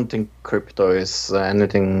that. I don't think crypto is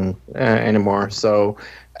anything anymore. So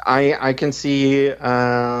I can see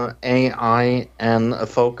AI and a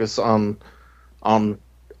focus on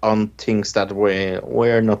things that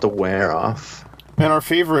we're not aware of. And our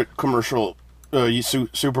favorite commercial,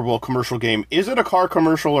 Super Bowl commercial game, is it a car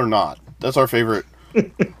commercial or not? That's our favorite.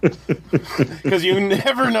 Because you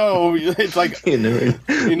never know. It's like you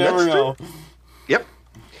never know. True. Yep.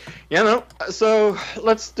 Yeah, no. So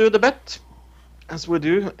let's do the bet, as we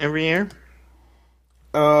do every year.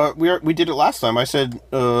 We did it last time. I said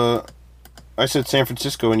San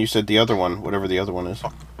Francisco, and you said the other one, whatever the other one is.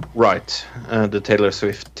 Right, the Taylor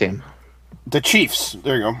Swift team. The Chiefs.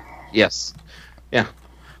 There you go. Yes. Yeah.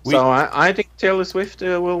 So I think Taylor Swift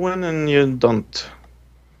will win, and you don't.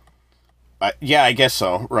 Yeah, I guess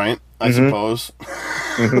so. Right. I suppose.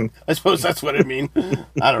 I suppose that's what it means.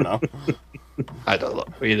 I don't know. I don't know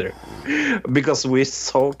either, because we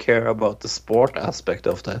so care about the sport aspect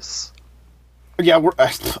of this. Yeah, we're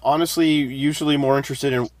honestly usually more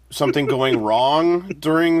interested in something going wrong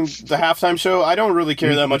during the halftime show. I don't really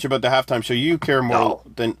care that much about the halftime show. You care more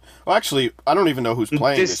than... Well, actually, I don't even know who's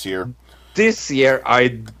playing this year. This year,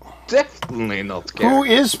 I definitely not care. Who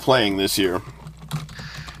is playing this year?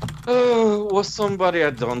 Was somebody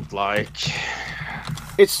I don't like.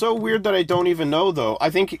 It's so weird that I don't even know, though. I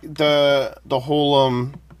think the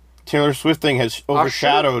whole Taylor Swift thing has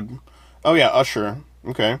overshadowed... Usher? Oh, yeah, Usher.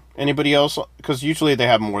 Okay. Anybody else? Because usually they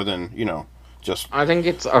have more than, just... I think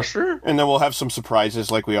it's Usher. And then we'll have some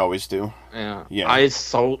surprises like we always do. Yeah. I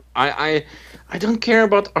don't care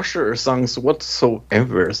about Usher songs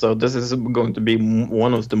whatsoever, so this is going to be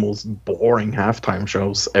one of the most boring halftime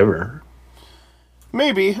shows ever.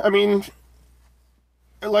 Maybe. I mean...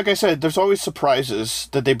 Like I said, there's always surprises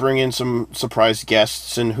that they bring in some surprise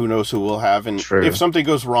guests, and who knows who we'll have. And if something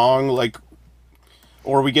goes wrong,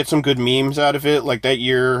 or we get some good memes out of it, like that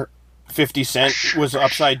year 50 Cent was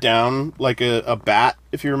upside down like a bat,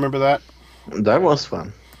 if you remember that. That was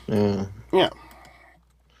fun. Yeah. Yeah.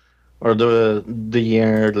 Or the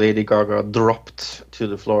year Lady Gaga dropped to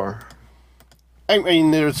the floor. I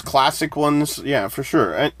mean, there's classic ones, yeah, for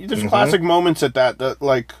sure. And there's classic moments at that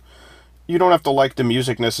like... You don't have to like the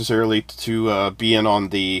music necessarily to be in on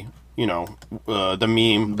the, the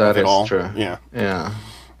meme that of it all. That is true. Yeah.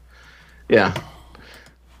 Yeah.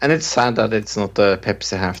 And it's sad that it's not the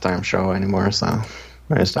Pepsi halftime show anymore, so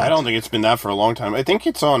there's that. I don't think it's been that for a long time. I think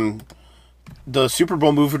it's on the Super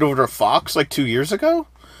Bowl moved it over to Fox like 2 years ago.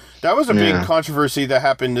 That was a big controversy that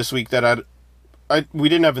happened this week that we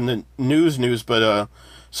didn't have in the news, but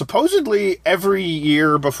supposedly every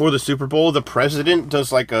year before the Super Bowl, the president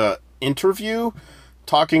does like a interview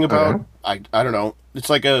talking about I don't know, it's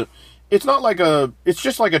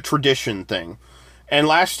just like a tradition thing. And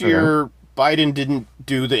last year Biden didn't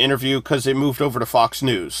do the interview because it moved over to Fox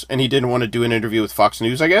News, and he didn't want to do an interview with Fox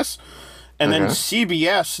News, I guess. And then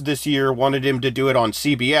CBS this year wanted him to do it on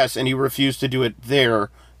CBS, and he refused to do it there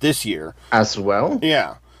this year as well.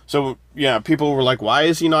 Yeah. So yeah, people were like, why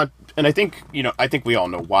is he not? And I think we all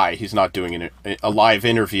know why he's not doing a live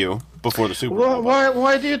interview before the Super Bowl.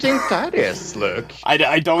 Why do you think that is, Luke?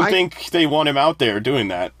 I don't think they want him out there doing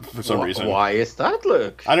that for some reason. Why is that,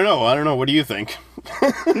 Luke? I don't know. What do you think?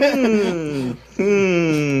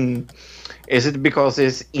 Is it because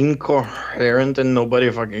he's incoherent and nobody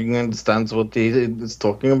fucking understands what he is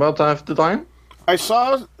talking about half the time? I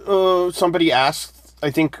saw somebody asked,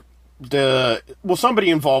 I think somebody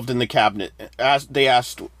involved in the cabinet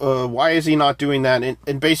asked, why is he not doing that?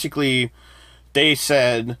 And basically they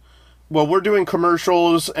said, well, we're doing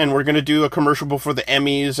commercials, and we're going to do a commercial before the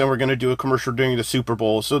Emmys, and we're going to do a commercial during the Super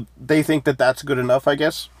Bowl. So they think that that's good enough, I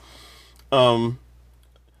guess. And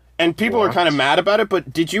people are kind of mad about it,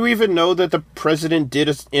 but did you even know that the president did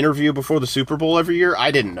an interview before the Super Bowl every year?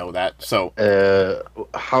 I didn't know that, so...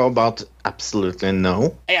 How about absolutely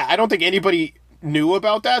no? Yeah, I don't think anybody knew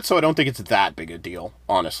about that, so I don't think it's that big a deal,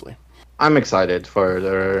 honestly. I'm excited for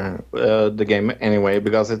the game anyway,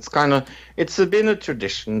 because it's been a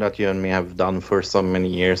tradition that you and me have done for so many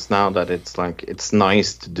years now that it's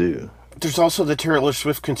nice to do. There's also the Taylor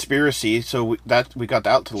Swift conspiracy, so we got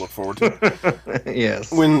that to look forward to.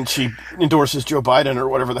 Yes. When she endorses Joe Biden or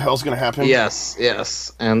whatever the hell's going to happen.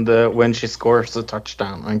 Yes. And when she scores a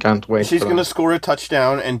touchdown, I can't wait. She's going to score a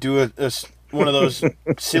touchdown and do one of those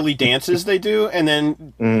silly dances they do, and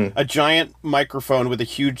then a giant microphone with a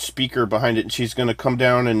huge speaker behind it, and she's going to come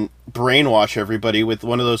down and brainwash everybody with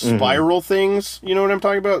one of those spiral things. You know what I'm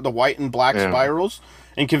talking about? The white and black spirals,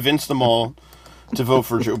 and convince them all to vote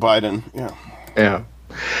for Joe Biden. Yeah.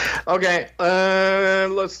 Okay,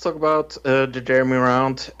 let's talk about the Jeremy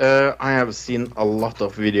round. I have seen a lot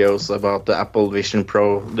of videos about the Apple Vision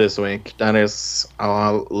Pro this week. That is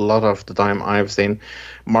a lot of the time I've seen.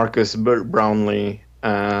 Marcus Brownlee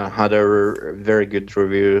had a very good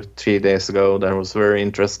review 3 days ago. That was very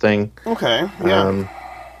interesting. Okay, yeah.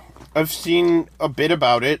 I've seen a bit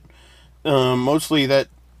about it. Mostly that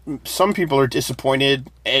some people are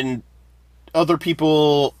disappointed, and other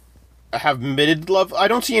people have mid love. I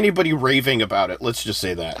don't see anybody raving about it. Let's just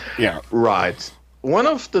say that. Yeah. Right. One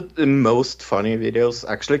of the most funny videos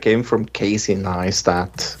actually came from Casey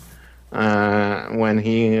Neistat. When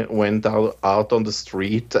he went out on the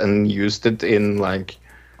street and used it in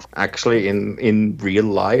in real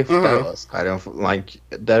life. That was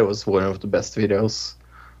that was one of the best videos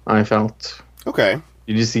I felt. Okay.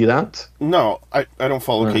 Did you see that? No, I don't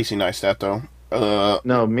follow Casey Neistat though.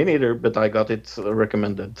 No, me neither, but I got it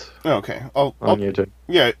recommended. Okay. On YouTube.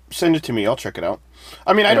 Yeah, send it to me. I'll check it out.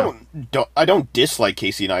 I mean, I don't dislike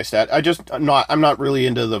Casey Neistat. I'm not really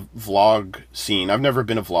into the vlog scene. I've never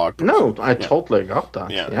been a vlog person. No, I totally got that.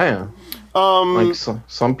 Yeah.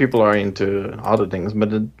 Some people are into other things, but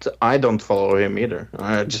I don't follow him either.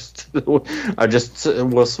 I just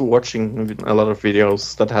was watching a lot of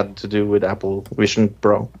videos that had to do with Apple Vision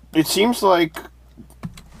Pro. It seems like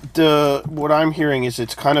what I'm hearing is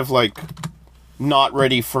it's kind of like not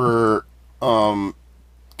ready for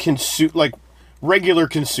regular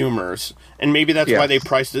consumers, and maybe that's why they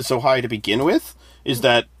priced it so high to begin with, is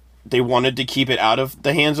that they wanted to keep it out of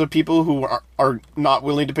the hands of people who are not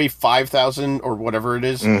willing to pay $5,000 or whatever it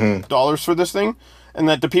is dollars for this thing, and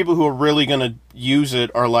that the people who are really going to use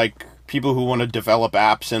it are like people who want to develop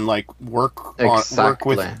apps and work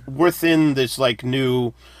within this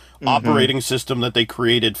new operating system that they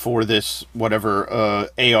created for this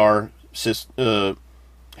AR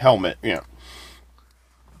helmet. Yeah,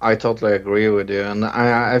 I totally agree with you, and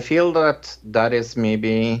I feel that is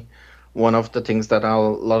maybe one of the things that a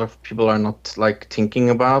lot of people are not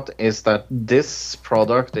thinking about, is that this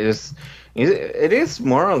product is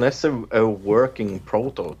more or less a working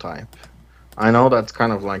prototype. I know that's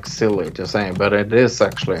kind of silly to say, but it is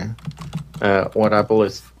actually what Apple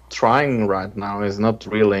is trying right now is not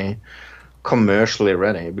really commercially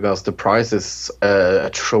ready, because the price is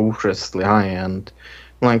atrociously high, and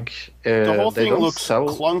the whole thing looks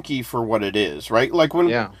clunky for what it is, right?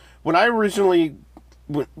 When I originally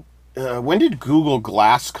when did Google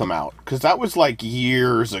Glass come out? Because that was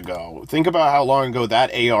years ago. Think about how long ago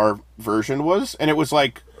that AR version was, and it was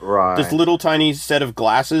this little tiny set of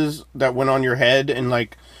glasses that went on your head, and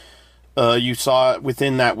you saw it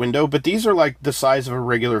within that window. But these are the size of a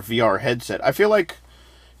regular VR headset. I feel like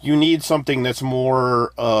you need something that's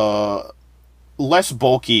more less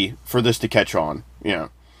bulky for this to catch on. Yeah.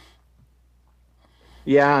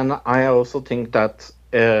 Yeah, and I also think that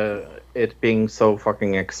it being so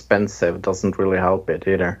fucking expensive doesn't really help it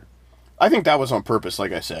either. I think that was on purpose,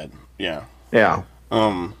 like I said. Yeah. Yeah.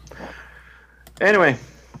 Anyway.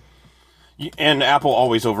 And Apple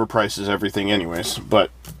always overprices everything anyways, but...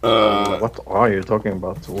 what are you talking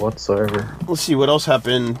about whatsoever? Let's see, what else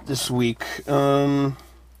happened this week?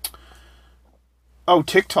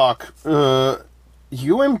 TikTok.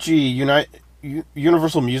 UMG,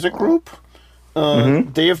 Universal Music Group,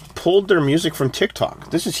 they have pulled their music from TikTok.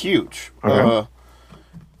 This is huge. Okay.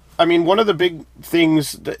 I mean, one of the big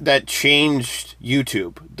things that changed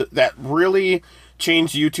YouTube, that really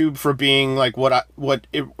changed YouTube from being what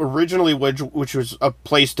it originally was, which was a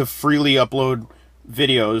place to freely upload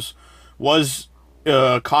videos, was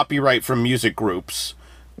copyright from music groups.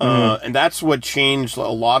 And that's what changed a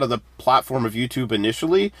lot of the platform of YouTube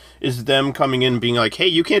initially, is them coming in and being like, hey,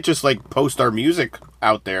 you can't just like post our music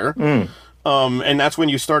out there. And that's when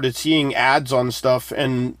you started seeing ads on stuff.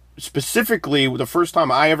 And specifically, the first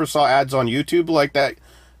time I ever saw ads on YouTube like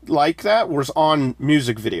that was on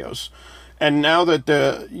music videos. And now that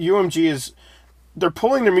the UMG they're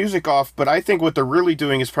pulling their music off, but I think what they're really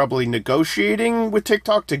doing is probably negotiating with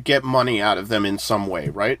TikTok to get money out of them in some way,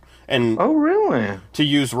 right? And oh, really? To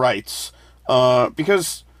use rights.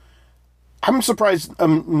 Because I'm surprised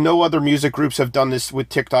no other music groups have done this with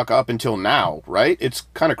TikTok up until now, right? It's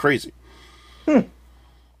kind of crazy. I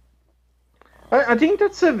think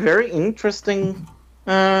that's a very interesting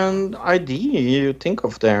idea you think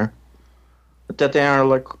of there. That they are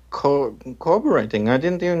like cooperating. I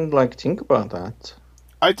didn't even like think about that.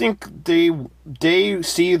 I think they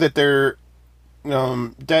see that they're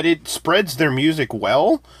that it spreads their music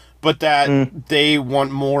well, but that they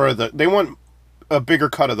want more of they want a bigger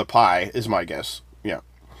cut of the pie, is my guess. Yeah.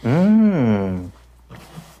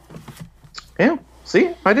 Yeah.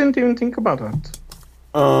 See, I didn't even think about that.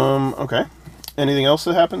 Okay. Anything else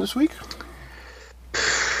that happened this week?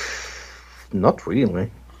 Not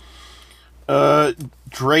really.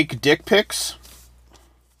 Drake dick pics.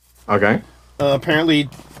 Okay. Apparently,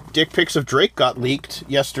 dick pics of Drake got leaked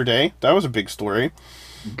yesterday. That was a big story.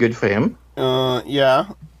 Good for him. Yeah.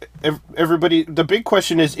 Everybody. The big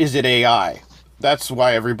question is it AI? That's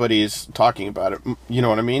why everybody is talking about it. You know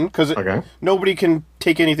what I mean? Because nobody can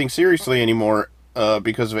take anything seriously anymore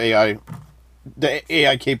because of AI, the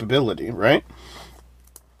AI capability, right?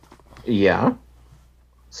 Yeah.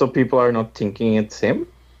 So people are not thinking it's him?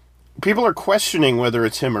 People are questioning whether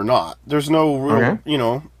it's him or not. There's no real, you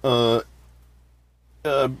know,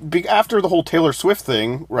 after the whole Taylor Swift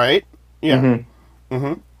thing, right? Yeah.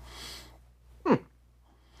 I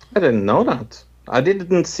didn't know that. I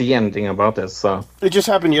didn't see anything about this, so... It just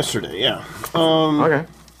happened yesterday, yeah. Okay.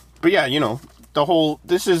 But yeah, you know,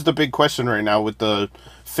 this is the big question right now with the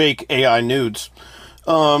fake AI nudes.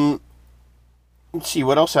 Let's see,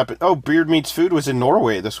 what else happened? Oh, Beard Meets Food was in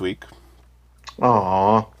Norway this week.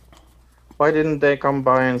 Aww. Why didn't they come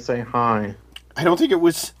by and say hi? I don't think it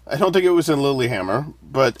was in Lillehammer,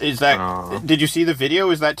 but is that... Did you see the video?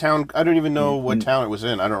 Is that town... I don't even know what town it was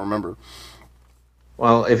in. I don't remember.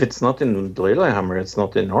 Well, if it's not in Lillehammer, it's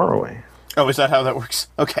not in Norway. Oh, is that how that works?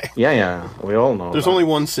 Okay. Yeah, we all know There's only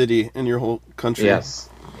one city in your whole country. Yes,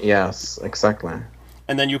 exactly.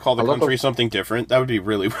 And then you call the country something different. That would be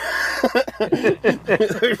really...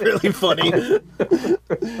 really funny.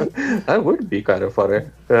 That would be kind of funny.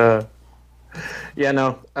 The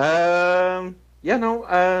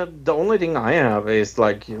only thing I have is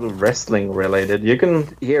like wrestling related. You can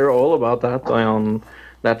hear all about that on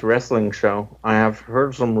that wrestling show. I have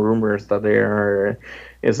heard some rumors that there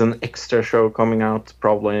is an extra show coming out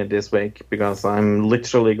probably this week, because I'm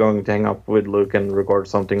literally going to hang up with Luke and record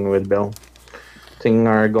something with Bill. Things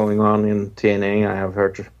are going on in TNA, I have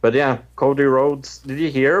heard. But yeah, Cody Rhodes. Did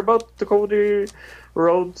you hear about the Cody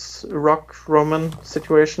Rhodes Rock Roman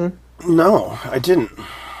situation? No, I didn't.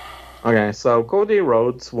 Okay, so Cody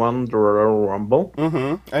Rhodes won the Royal Rumble.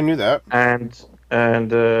 I knew that. And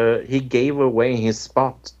he gave away his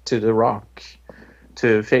spot to The Rock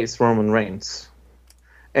to face Roman Reigns.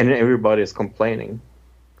 And everybody's complaining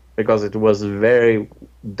because it was very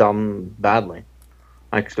done badly.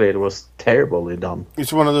 Actually, it was terribly done.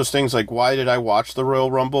 It's one of those things like, why did I watch the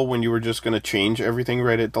Royal Rumble when you were just going to change everything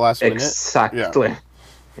right at the last minute? Exactly.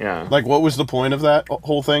 Yeah. Like, what was the point of that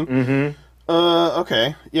whole thing?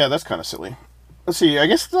 Okay. Yeah, that's kind of silly. Let's see, I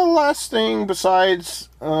guess the last thing besides...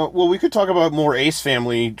 well, we could talk about more Ace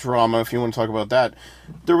Family drama if you want to talk about that.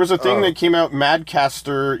 There was a thing that came out,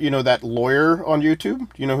 Madcaster, you know, that lawyer on YouTube? Do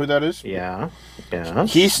you know who that is? Yeah.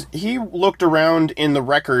 He looked around in the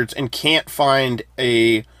records and can't find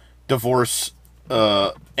a divorce,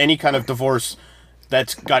 any kind of divorce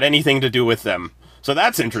that's got anything to do with them. So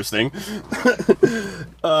that's interesting.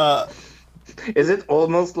 Is it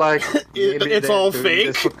almost like it's all fake?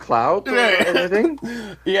 This for clout or anything?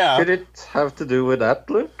 Yeah. Could it have to do with that,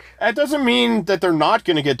 Luke? It doesn't mean that they're not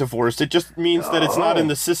going to get divorced. It just means that it's not in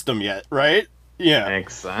the system yet, right? Yeah.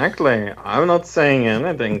 Exactly. I'm not saying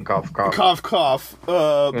anything, cough, cough. Cough, cough.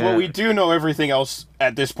 But we do know everything else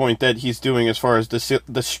at this point that he's doing as far as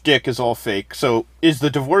the shtick is all fake. So, is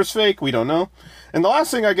the divorce fake? We don't know. And the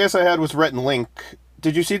last thing I guess I had was Rhett and Link.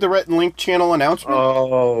 Did you see the Rhett and Link channel announcement?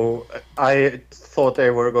 Oh, I thought they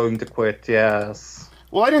were going to quit, yes.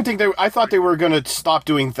 Well, I thought they were going to stop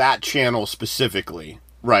doing that channel specifically,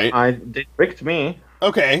 right? They tricked me.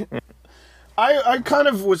 Okay. I kind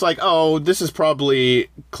of was like, oh, this is probably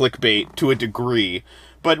clickbait to a degree.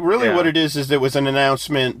 But really what it is it was an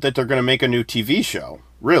announcement that they're going to make a new TV show.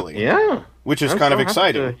 Really. Yeah. Which is kind of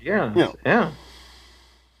exciting. Yeah.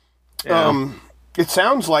 It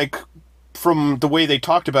sounds like, from the way they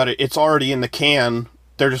talked about it, it's already in the can.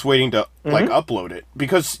 They're just waiting to, like, upload it.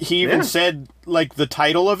 Because he even said, like, the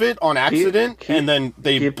title of it on accident, and then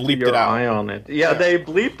they bleeped it out. Eye on it. Yeah, they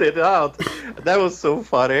bleeped it out. That was so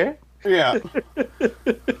funny. Yeah.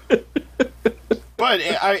 But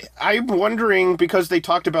I'm wondering, because they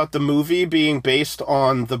talked about the movie being based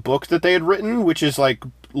on the book that they had written, which is like,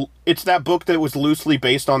 it's that book that was loosely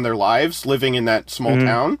based on their lives living in that small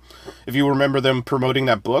town. If you remember them promoting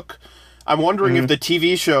that book. I'm wondering if the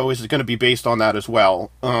TV show is going to be based on that as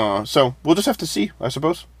well. So we'll just have to see, I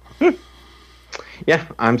suppose. Yeah,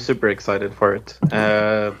 I'm super excited for it.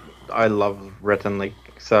 I love Rhett and Link,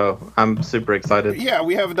 so I'm super excited. Yeah,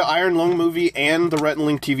 we have the Iron Lung movie and the Rhett and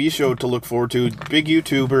Link TV show to look forward to. Big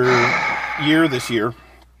YouTuber year this year.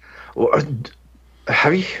 Well,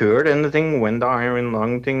 have you heard anything when the Iron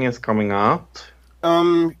Lung thing is coming out?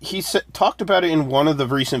 He talked about it in one of the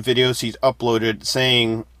recent videos he's uploaded,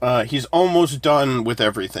 saying he's almost done with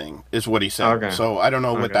everything, is what he said. Okay. So I don't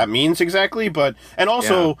know what that means exactly, but... And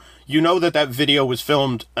also, you know that video was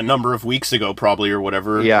filmed a number of weeks ago, probably, or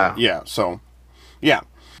whatever. Yeah. Yeah, so... Yeah.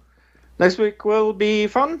 Next week will be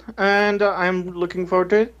fun, and I'm looking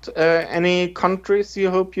forward to it. Any countries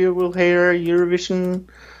you hope you will hear Eurovision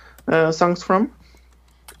songs from?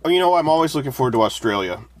 Oh, you know, I'm always looking forward to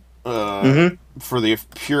Australia. For the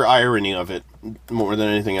pure irony of it, more than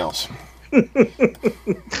anything else.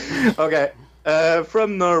 Okay.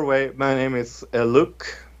 From Norway, my name is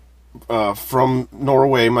Luke. From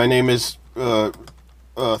Norway, my name is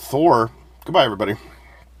Thor. Goodbye, everybody.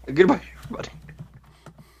 Goodbye, everybody.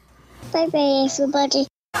 Bye-bye, everybody.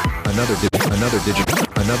 Another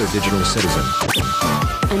digital citizen.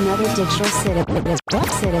 Another digital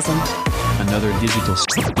citizen. Another digital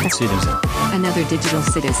citizen. Another digital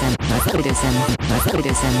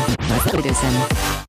citizen.